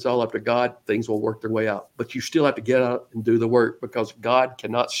pray like it's all up to God. Things will work their way out. But you still have to get out and do the work, because God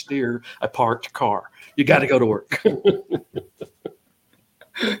cannot steer a parked car. You got to go to work.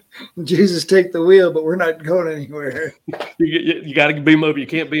 Jesus, take the wheel, but we're not going anywhere. You got to be moving. You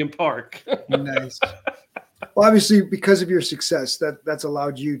can't be in park. Nice. Well, obviously, because of your success, that's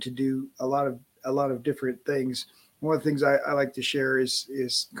allowed you to do a lot of different things. One of the things I like to share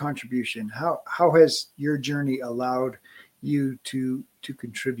is contribution. How has your journey allowed you to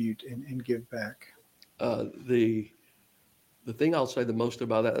contribute and give back? The thing I'll say the most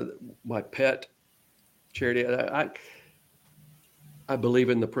about that, my pet charity, I believe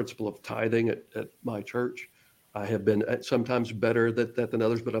in the principle of tithing at my church. I have been sometimes better at that than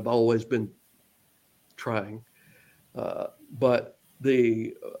others, but I've always been trying. But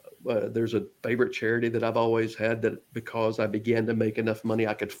there's a favorite charity that I've always had, that because I began to make enough money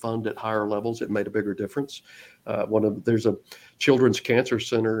I could fund at higher levels, it made a bigger difference. There's a children's cancer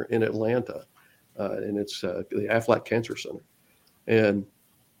center in Atlanta, and it's the Aflac Cancer Center. And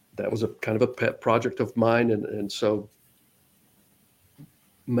that was a kind of a pet project of mine. And so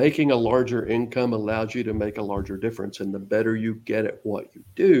making a larger income allows you to make a larger difference. And the better you get at what you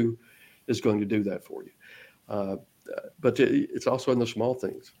do is going to do that for you. Uh, but it's also in the small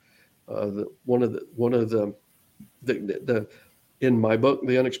things. One of the in my book,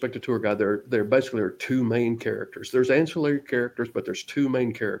 The Unexpected Tour Guide, there basically are two main characters. There's ancillary characters, but there's two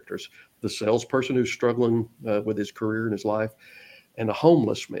main characters: the salesperson who's struggling with his career and his life, and a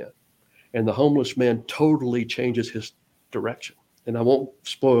homeless man. And the homeless man totally changes his direction. And I won't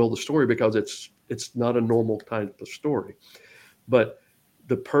spoil the story because it's not a normal type of story. But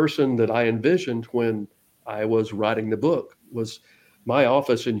the person that I envisioned when I was writing the book was my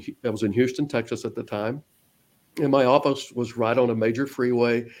office I was in Houston, Texas at the time. And my office was right on a major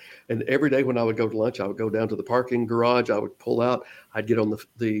freeway. And every day when I would go to lunch, I would go down to the parking garage. I would pull out. I'd get on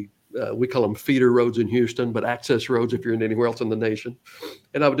the we call them feeder roads in Houston, but access roads if you're in anywhere else in the nation.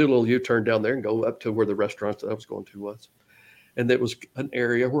 And I would do a little U-turn down there and go up to where the restaurant that I was going to was. And it was an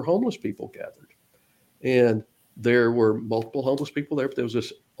area where homeless people gathered. And there were multiple homeless people there. But there was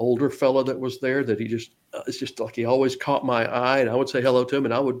this older fellow that was there that it's just like he always caught my eye. And I would say hello to him,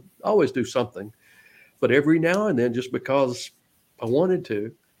 and I would always do something. But every now and then, just because I wanted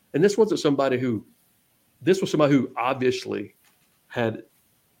to, and this was somebody who obviously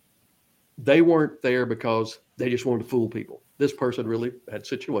they weren't there because they just wanted to fool people. This person really had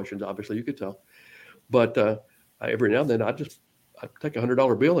situations, obviously, you could tell. But every now and then, I'd take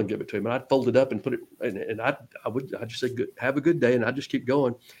 $100 bill and give it to him, and I'd fold it up and put it, and I'd just say, have a good day, and I'd just keep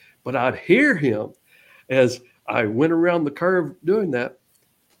going. But I'd hear him as I went around the curve doing that,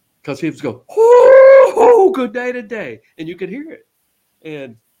 because he was going, oh, good day today. And you could hear it.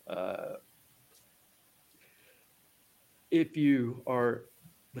 And if you are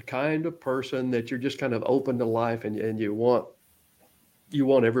the kind of person that you're just kind of open to life and you want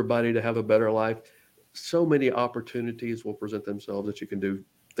everybody to have a better life, so many opportunities will present themselves that you can do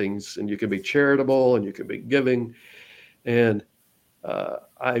things, and you can be charitable and you can be giving. And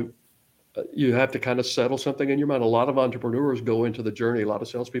you have to kind of settle something in your mind. A lot of entrepreneurs go into the journey. A lot of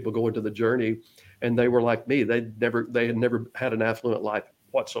salespeople go into the journey, and they were like me. They had never had an affluent life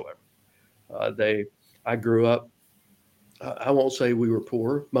whatsoever. I grew up. I won't say we were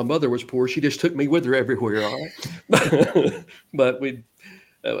poor. My mother was poor. She just took me with her everywhere. All right, but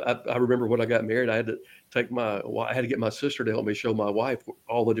I remember when I got married, I had to get my sister to help me show my wife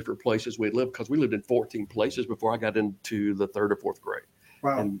all the different places we lived, because we lived in 14 places before I got into the 3rd or 4th grade.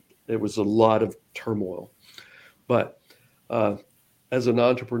 Wow. And it was a lot of turmoil. But as an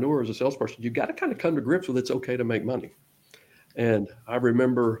entrepreneur, as a salesperson, you got to kind of come to grips with it's okay to make money. And I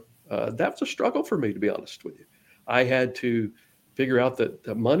remember that was a struggle for me, to be honest with you. I had to figure out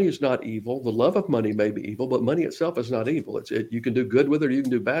that money is not evil. The love of money may be evil, but money itself is not evil. You can do good with it, or you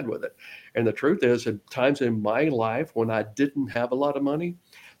can do bad with it. And the truth is, at times in my life when I didn't have a lot of money,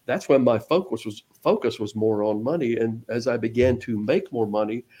 that's when my focus was more on money. And as I began to make more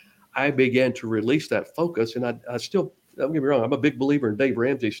money, I began to release that focus. And I still, don't get me wrong, I'm a big believer in Dave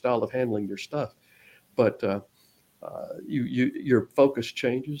Ramsey's style of handling your stuff. But your focus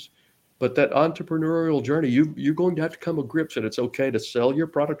changes. But that entrepreneurial journey, you're going to have to come to grips that it's okay to sell your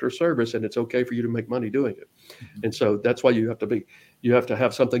product or service, and it's okay for you to make money doing it. Mm-hmm. And so that's why you have to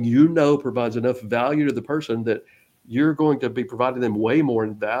have something provides enough value to the person that you're going to be providing them way more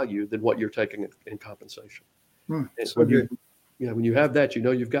in value than what you're taking in compensation. And so when you have that,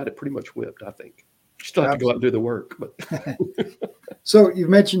 you've got it pretty much whipped, I think. You still have to go out and do the work. But So you've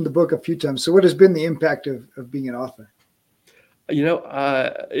mentioned the book a few times. So what has been the impact of being an author?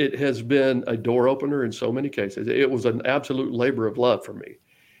 It has been a door opener in so many cases. It was an absolute labor of love for me.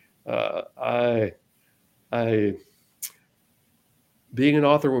 Being an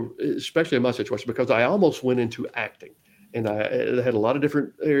author, especially in my situation, because I almost went into acting, and I had a lot of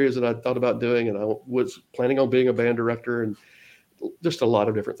different areas that I thought about doing, and I was planning on being a band director and just a lot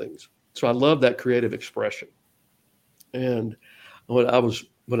of different things. So I love that creative expression. And when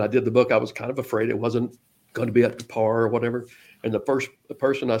I did the book, I was kind of afraid it wasn't going to be up to par or whatever. And the first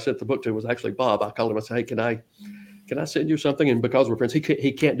person I sent the book to was actually Bob. I called him. I said, "Hey, can I send you something?" And because we're friends, he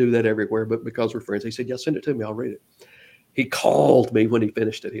can't do that everywhere, but because we're friends, he said, "Yeah, send it to me. I'll read it." He called me when he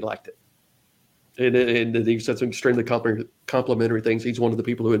finished it. He liked it. And he said some extremely complimentary things. He's one of the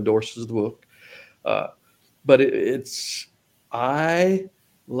people who endorses the book. But I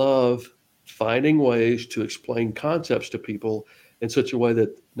love finding ways to explain concepts to people in such a way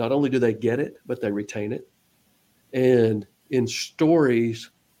that not only do they get it, but they retain it. And in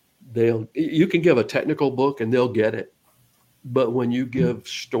stories, you can give a technical book and they'll get it. But when you give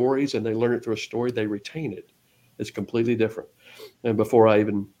stories and they learn it through a story, they retain it. It's completely different. And before I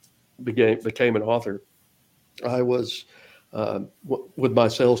even became an author, I was with my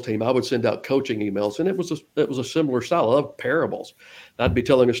sales team, I would send out coaching emails, and it was a similar style. I love parables. I'd be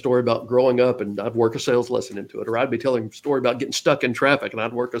telling a story about growing up, and I'd work a sales lesson into it, or I'd be telling a story about getting stuck in traffic, and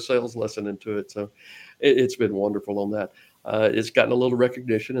I'd work a sales lesson into it. So it's been wonderful on that. It's gotten a little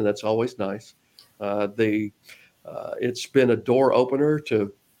recognition, and that's always nice. It's been a door opener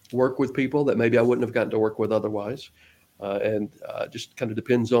to work with people that maybe I wouldn't have gotten to work with otherwise, and just kind of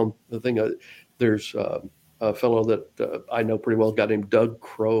depends on the thing. There's a fellow that I know pretty well, a guy named Doug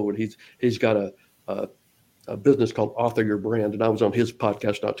Crow, and he's got a business called Author Your Brand, and I was on his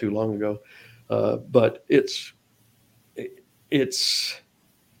podcast not too long ago. But it's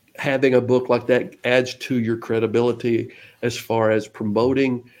having a book like that adds to your credibility as far as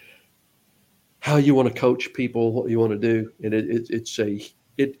promoting how you want to coach people, what you want to do, and it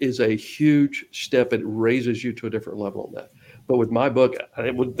is a huge step. It raises you to a different level on that. But with my book, I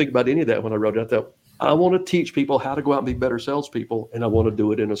wouldn't think about any of that when I wrote it. I thought, I want to teach people how to go out and be better salespeople, and I want to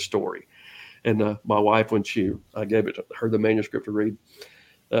do it in a story. And my wife, when I gave it to her the manuscript to read,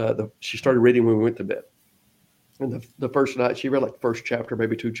 she started reading when we went to bed. And the first night, she read like the first chapter,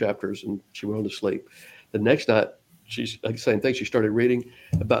 maybe 2 chapters, and she went on to sleep. The next night, she's like the same thing. She started reading.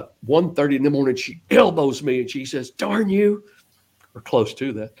 About 1:30 in the morning, she elbows me and she says, "Darn you," or close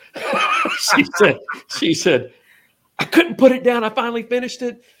to that. She said, "I couldn't put it down. I finally finished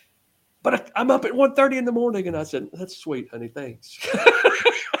it, but I'm up at 1:30 in the morning." And I said, "That's sweet, honey. Thanks."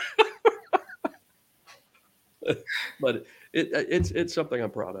 But it's something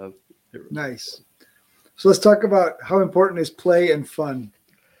I'm proud of. Nice. So let's talk about how important is play and fun.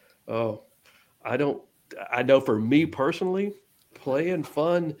 Oh, I know for me personally, play and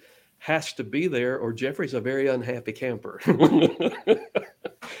fun has to be there, or Jeffrey's a very unhappy camper.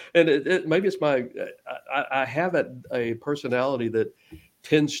 And maybe it's I have a personality that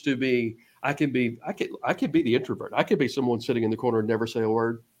tends to be, I can be the introvert. I could be someone sitting in the corner and never say a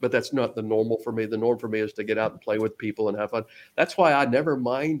word, but that's not the normal for me. The norm for me is to get out and play with people and have fun. That's why I never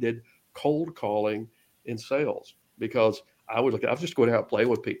minded cold calling in sales, because I was just going out and play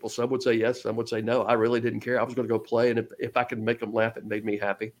with people. Some would say yes, some would say no. I really didn't care. I was going to go play, and if I could make them laugh, it made me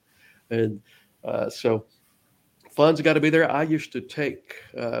happy. And so fun's got to be there. I used to take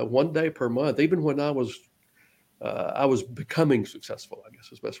 1 day per month, even when I was becoming successful, I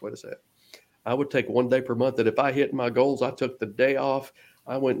guess is the best way to say it. I would take 1 day per month that if I hit my goals, I took the day off.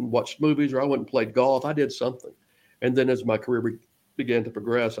 I went and watched movies, or I went and played golf. I did something. And then as my career began to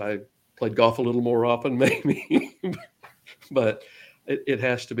progress, I played golf a little more often, maybe. But it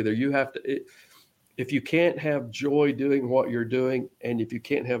has to be there. You have to, if you can't have joy doing what you're doing, and if you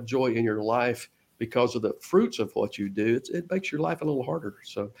can't have joy in your life because of the fruits of what you do, it makes your life a little harder.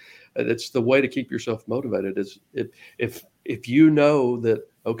 So it's the way to keep yourself motivated. Is if you know that,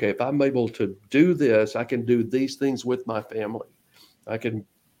 okay, if I'm able to do this, I can do these things with my family. I can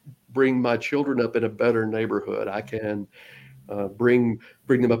bring my children up in a better neighborhood. I can bring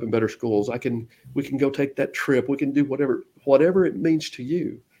them up in better schools. We can go take that trip. We can do whatever it means to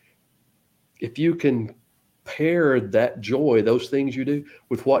you. If you can pair that joy, those things you do,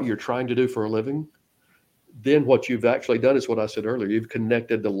 with what you're trying to do for a living, then what you've actually done is what I said earlier. You've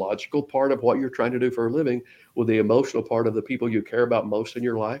connected the logical part of what you're trying to do for a living with the emotional part of the people you care about most in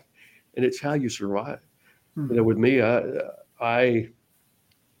your life, and it's how you survive. Mm-hmm. With me, I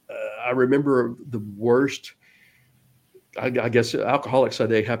remember the worst. I guess alcoholics say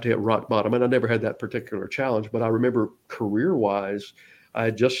they have to hit rock bottom, and I never had that particular challenge. But I remember career-wise, I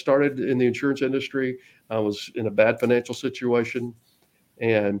had just started in the insurance industry. I was in a bad financial situation,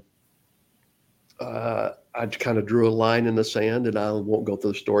 and I kind of drew a line in the sand, and I won't go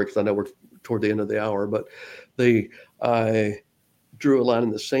through the story because I know we're toward the end of the hour, but I drew a line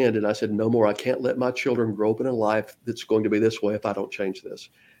in the sand, and I said, no more. I can't let my children grow up in a life that's going to be this way if I don't change this.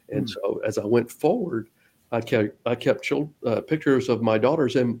 And so as I went forward, I kept pictures of my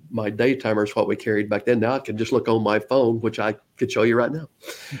daughters in my day timers, what we carried back then. Now I can just look on my phone, which I could show you right now.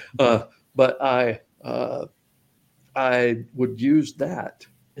 But I would use that,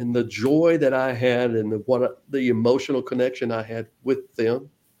 and the joy that I had, and the emotional connection I had with them.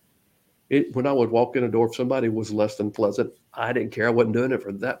 When I would walk in a door, if somebody was less than pleasant, I didn't care. I wasn't doing it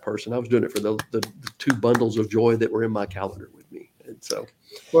for that person. I was doing it for the 2 bundles of joy that were in my calendar with me. And so,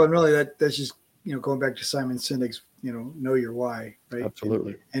 well, and really that's just, going back to Simon Sinek's, know your why, right?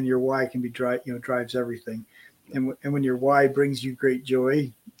 Absolutely. And your why can be drives everything. And when your why brings you great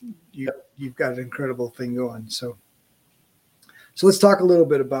joy, you've got an incredible thing going. So let's talk a little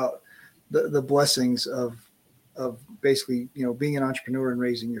bit about the blessings of basically, being an entrepreneur and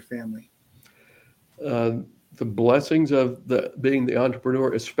raising your family. The blessings of being the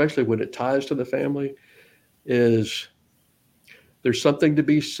entrepreneur, especially when it ties to the family, is there's something to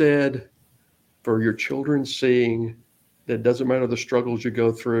be said for your children seeing that doesn't matter the struggles you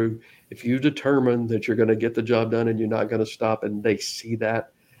go through. If you determine that you're going to get the job done and you're not going to stop, and they see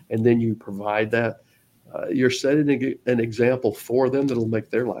that, and then you provide that, you're setting an example for them that'll make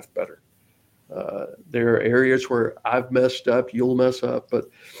their life better. There are areas where I've messed up, you'll mess up, but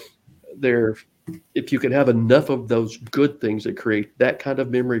if you can have enough of those good things that create that kind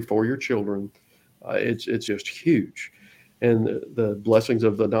of memory for your children, it's just huge. And the blessings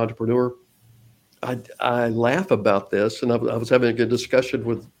of the entrepreneur. I laugh about this, and I was having a good discussion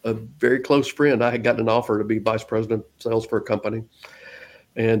with a very close friend. I had gotten an offer to be vice president of sales for a company,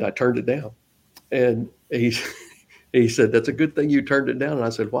 and I turned it down. And he said, "That's a good thing you turned it down." And I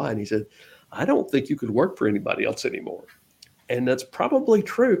said, "Why?" And he said, "I don't think you could work for anybody else anymore." And that's probably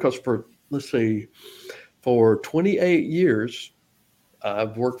true, because for 28 years,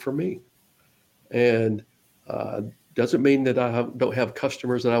 I've worked for me. And doesn't mean that I don't have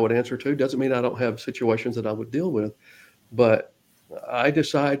customers that I would answer to. Doesn't mean I don't have situations that I would deal with. But I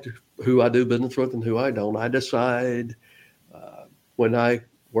decide who I do business with and who I don't. I decide when I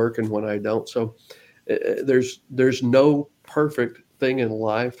work and when I don't. So there's no perfect thing in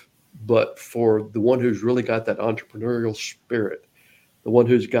life, but for the one who's really got that entrepreneurial spirit, the one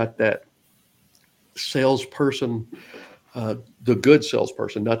who's got that salesperson, the good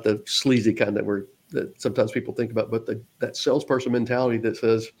salesperson, not the sleazy kind that sometimes people think about, but that salesperson mentality that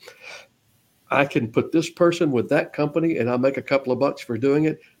says, I can put this person with that company and I'll make a couple of bucks for doing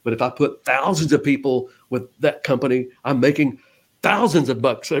it. But if I put thousands of people with that company, I'm making thousands of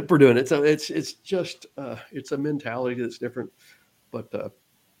bucks for doing it. So it's just, it's a mentality that's different. But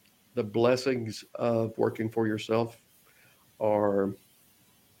the blessings of working for yourself are,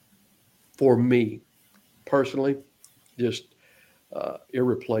 for me personally, just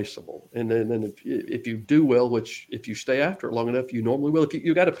irreplaceable. And then if you do well, which if you stay after it long enough, you normally will. If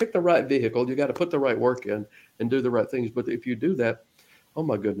you got to pick the right vehicle, you got to put the right work in and do the right things. But if you do that, oh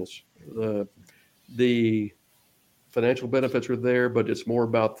my goodness, the financial benefits are there, but it's more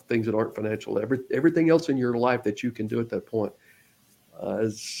about the things that aren't financial. Everything else in your life that you can do at that point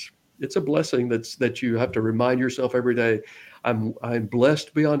it's a blessing that you have to remind yourself every day. I'm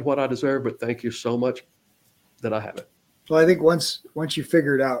blessed beyond what I deserve, but thank you so much that I have it. So I think once you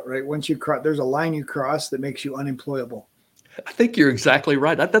figure it out, right? Once you cross, there's a line you cross that makes you unemployable. I think you're exactly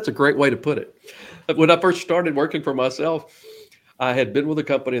right. That's a great way to put it. When I first started working for myself, I had been with a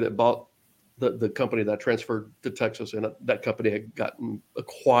company that bought the company that I transferred to Texas, and that company had gotten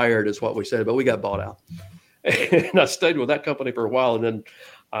acquired, is what we said, but we got bought out. And I stayed with that company for a while, and then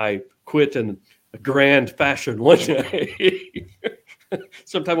I quit in a grand fashion one day.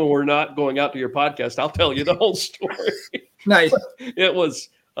 Sometime when we're not going out to your podcast, I'll tell you the whole story. Nice. It was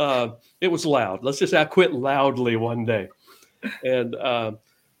loud. Let's just say I quit loudly one day. And I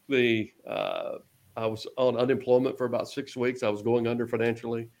was on unemployment for about 6 weeks. I was going under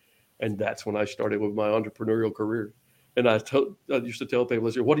financially. And that's when I started with my entrepreneurial career. And I used to tell people,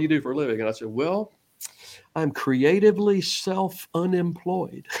 I said, "What do you do for a living?" And I said, "Well, I'm creatively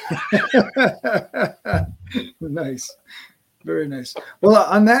self-unemployed." Nice. Very nice. Well,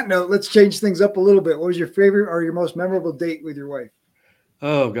 on that note, let's change things up a little bit. What was your favorite or your most memorable date with your wife?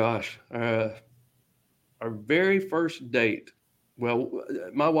 Oh, gosh. Our very first date. Well,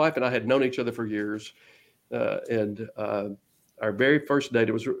 my wife and I had known each other for years. And our very first date,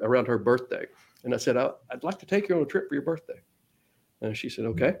 it was around her birthday. And I said, I'd like to take you on a trip for your birthday. And she said,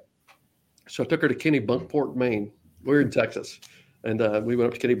 okay. So I took her to Kennebunkport, Maine. We're in Texas. And we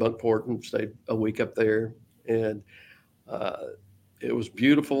went up to Kennebunkport and stayed a week up there. And it was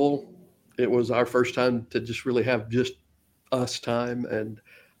beautiful. It was our first time to just really have just us time. And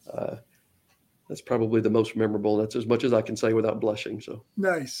that's probably the most memorable. That's as much as I can say without blushing. So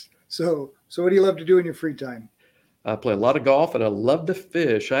nice. So what do you love to do in your free time? I play a lot of golf and I love to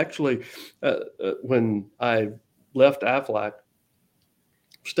fish. Actually, when I left Aflac,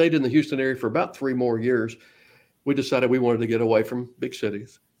 stayed in the Houston area for about 3 more years, we decided we wanted to get away from big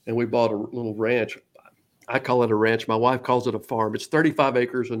cities. And we bought a little ranch. I call it a ranch. My wife calls it a farm. It's 35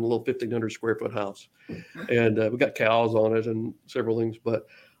 acres and a little 1,500 square foot house. And we got cows on it and several things. But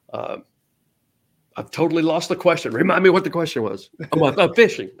I've totally lost the question. Remind me what the question was. I'm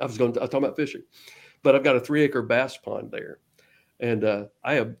fishing. I was talking about fishing. But I've got a 3-acre bass pond there. And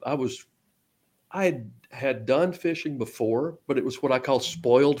I had done fishing before, but it was what I call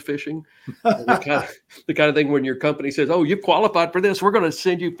spoiled fishing. the kind of thing when your company says, "Oh, you've qualified for this. We're going to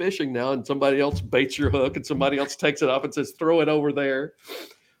send you fishing now." And somebody else baits your hook and somebody else takes it off and says, "Throw it over there."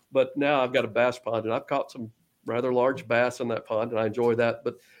 But now I've got a bass pond and I've caught some rather large bass in that pond and I enjoy that.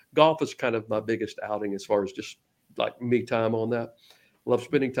 But golf is kind of my biggest outing as far as just like me time on that. Love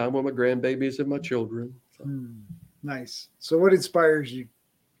spending time with my grandbabies and my children. So. Nice. So what inspires you?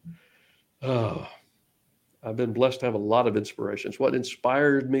 Oh, I've been blessed to have a lot of inspirations. What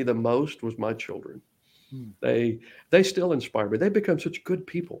inspired me the most was my children. They still inspire me. They become such good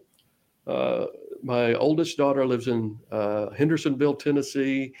people. My oldest daughter lives in Hendersonville,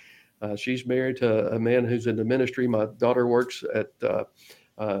 Tennessee. She's married to a man who's in the ministry. My daughter works at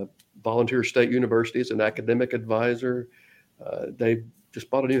Volunteer State University as an academic advisor. They just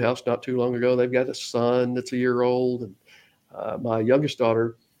bought a new house not too long ago. They've got a son that's a year old. And my youngest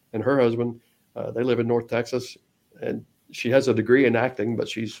daughter and her husband, they live in North Texas. And she has a degree in acting, but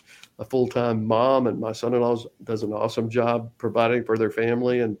she's a full-time mom. And my son-in-law does an awesome job providing for their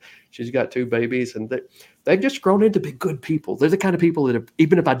family. And she's got 2 babies. And they've just grown into be good people. They're the kind of people that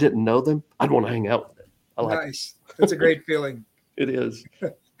even if I didn't know them, I'd want to hang out with them. I like Nice. That's a great feeling. It is.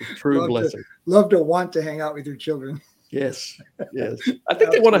 A true blessing. Love to want to hang out with your children. Yes. I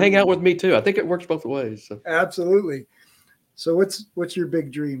think they want to hang out with me too. I think it works both ways. So. Absolutely. So what's your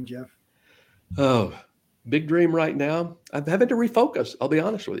big dream, Jeff? Oh, big dream right now. I'm having to refocus. I'll be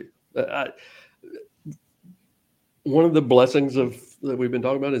honest with you. One of the blessings that we've been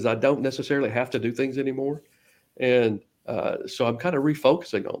talking about is I don't necessarily have to do things anymore. And so I'm kind of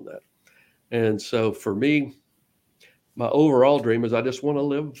refocusing on that. And so for me, my overall dream is I just want to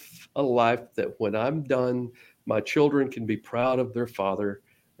live a life that when I'm done, my children can be proud of their father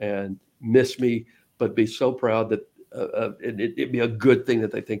and miss me, but be so proud that it'd be a good thing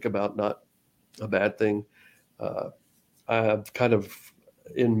that they think about, not a bad thing. I've kind of,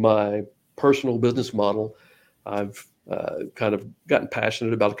 in my personal business model, I've kind of gotten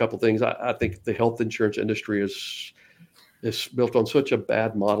passionate about a couple of things. I think the health insurance industry is built on such a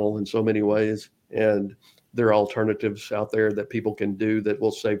bad model in so many ways, and there are alternatives out there that people can do that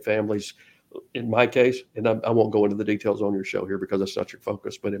will save families. In my case, and I won't go into the details on your show here because that's not your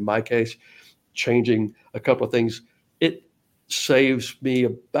focus, but in my case, changing a couple of things, it saves me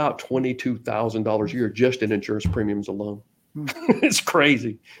about $22,000 a year just in insurance premiums alone. It's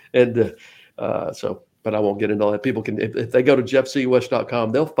crazy. And but I won't get into all that. People can, if they go to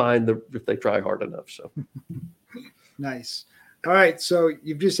jeffcwest.com, they'll find if they try hard enough. So nice. All right. So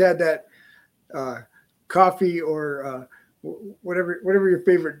you've just had that coffee or whatever your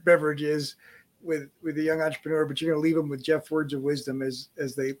favorite beverage is with a young entrepreneur, but you're going to leave them with Jeff words of wisdom as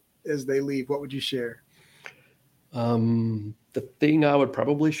they leave. What would you share? The thing I would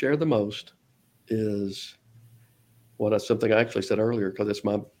probably share the most is something I actually said earlier, because it's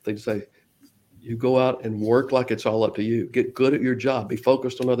my thing to say. You go out and work like it's all up to you. Get good at your job. Be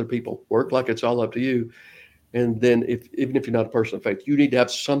focused on other people. Work like it's all up to you. And then even if you're not a person of faith, you need to have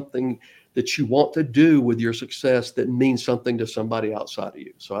something that you want to do with your success that means something to somebody outside of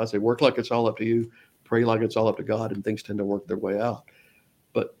you. So I say, work like it's all up to you. Pray like it's all up to God, and things tend to work their way out.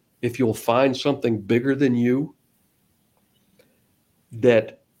 But if you'll find something bigger than you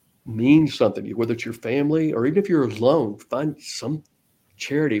that means something to you, whether it's your family or even if you're alone, find some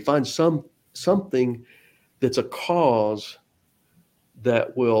charity, find something that's a cause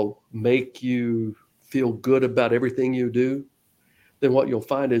that will make you feel good about everything you do. Then what you'll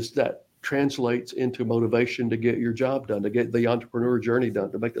find is that translates into motivation to get your job done, to get the entrepreneur journey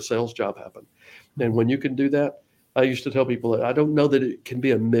done, to make the sales job happen. And when you can do that, I used to tell people that I don't know that it can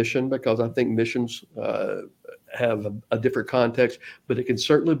be a mission, because I think missions have a different context, but it can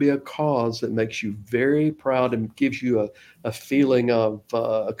certainly be a cause that makes you very proud and gives you a feeling of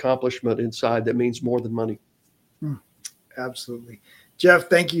accomplishment inside that means more than money. Absolutely. Jeff,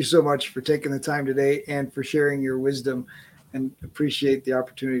 thank you so much for taking the time today and for sharing your wisdom, and appreciate the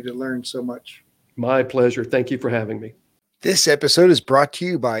opportunity to learn so much. My pleasure. Thank you for having me. This episode is brought to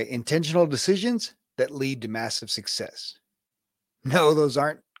you by Intentional Decisions that Lead to Massive Success. No, those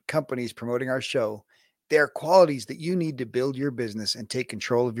aren't companies promoting our show. They are qualities that you need to build your business and take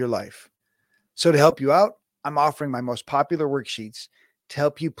control of your life. So to help you out, I'm offering my most popular worksheets to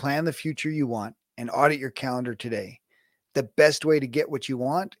help you plan the future you want and audit your calendar today. The best way to get what you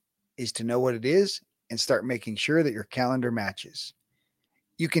want is to know what it is and start making sure that your calendar matches.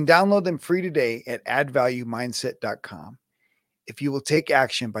 You can download them free today at addvaluemindset.com. If you will take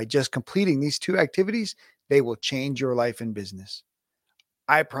action by just completing these 2 activities, they will change your life and business.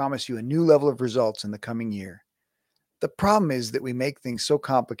 I promise you a new level of results in the coming year. The problem is that we make things so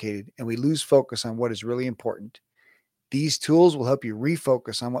complicated and we lose focus on what is really important. These tools will help you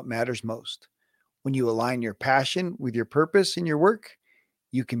refocus on what matters most. When you align your passion with your purpose in your work,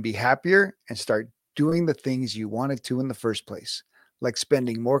 you can be happier and start doing the things you wanted to in the first place, like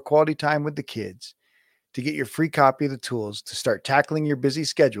spending more quality time with the kids. To get your free copy of the tools to start tackling your busy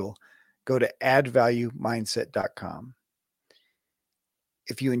schedule, go to addvaluemindset.com.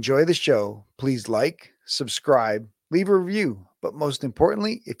 If you enjoy the show, please like, subscribe, leave a review. But most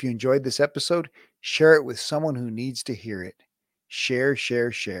importantly, if you enjoyed this episode, share it with someone who needs to hear it. Share,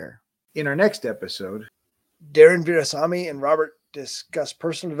 share, share. In our next episode, Darren Virasamy and Robert discuss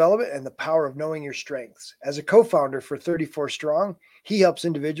personal development and the power of knowing your strengths. As a co-founder for 34 Strong, he helps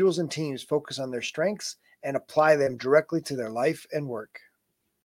individuals and teams focus on their strengths and apply them directly to their life and work.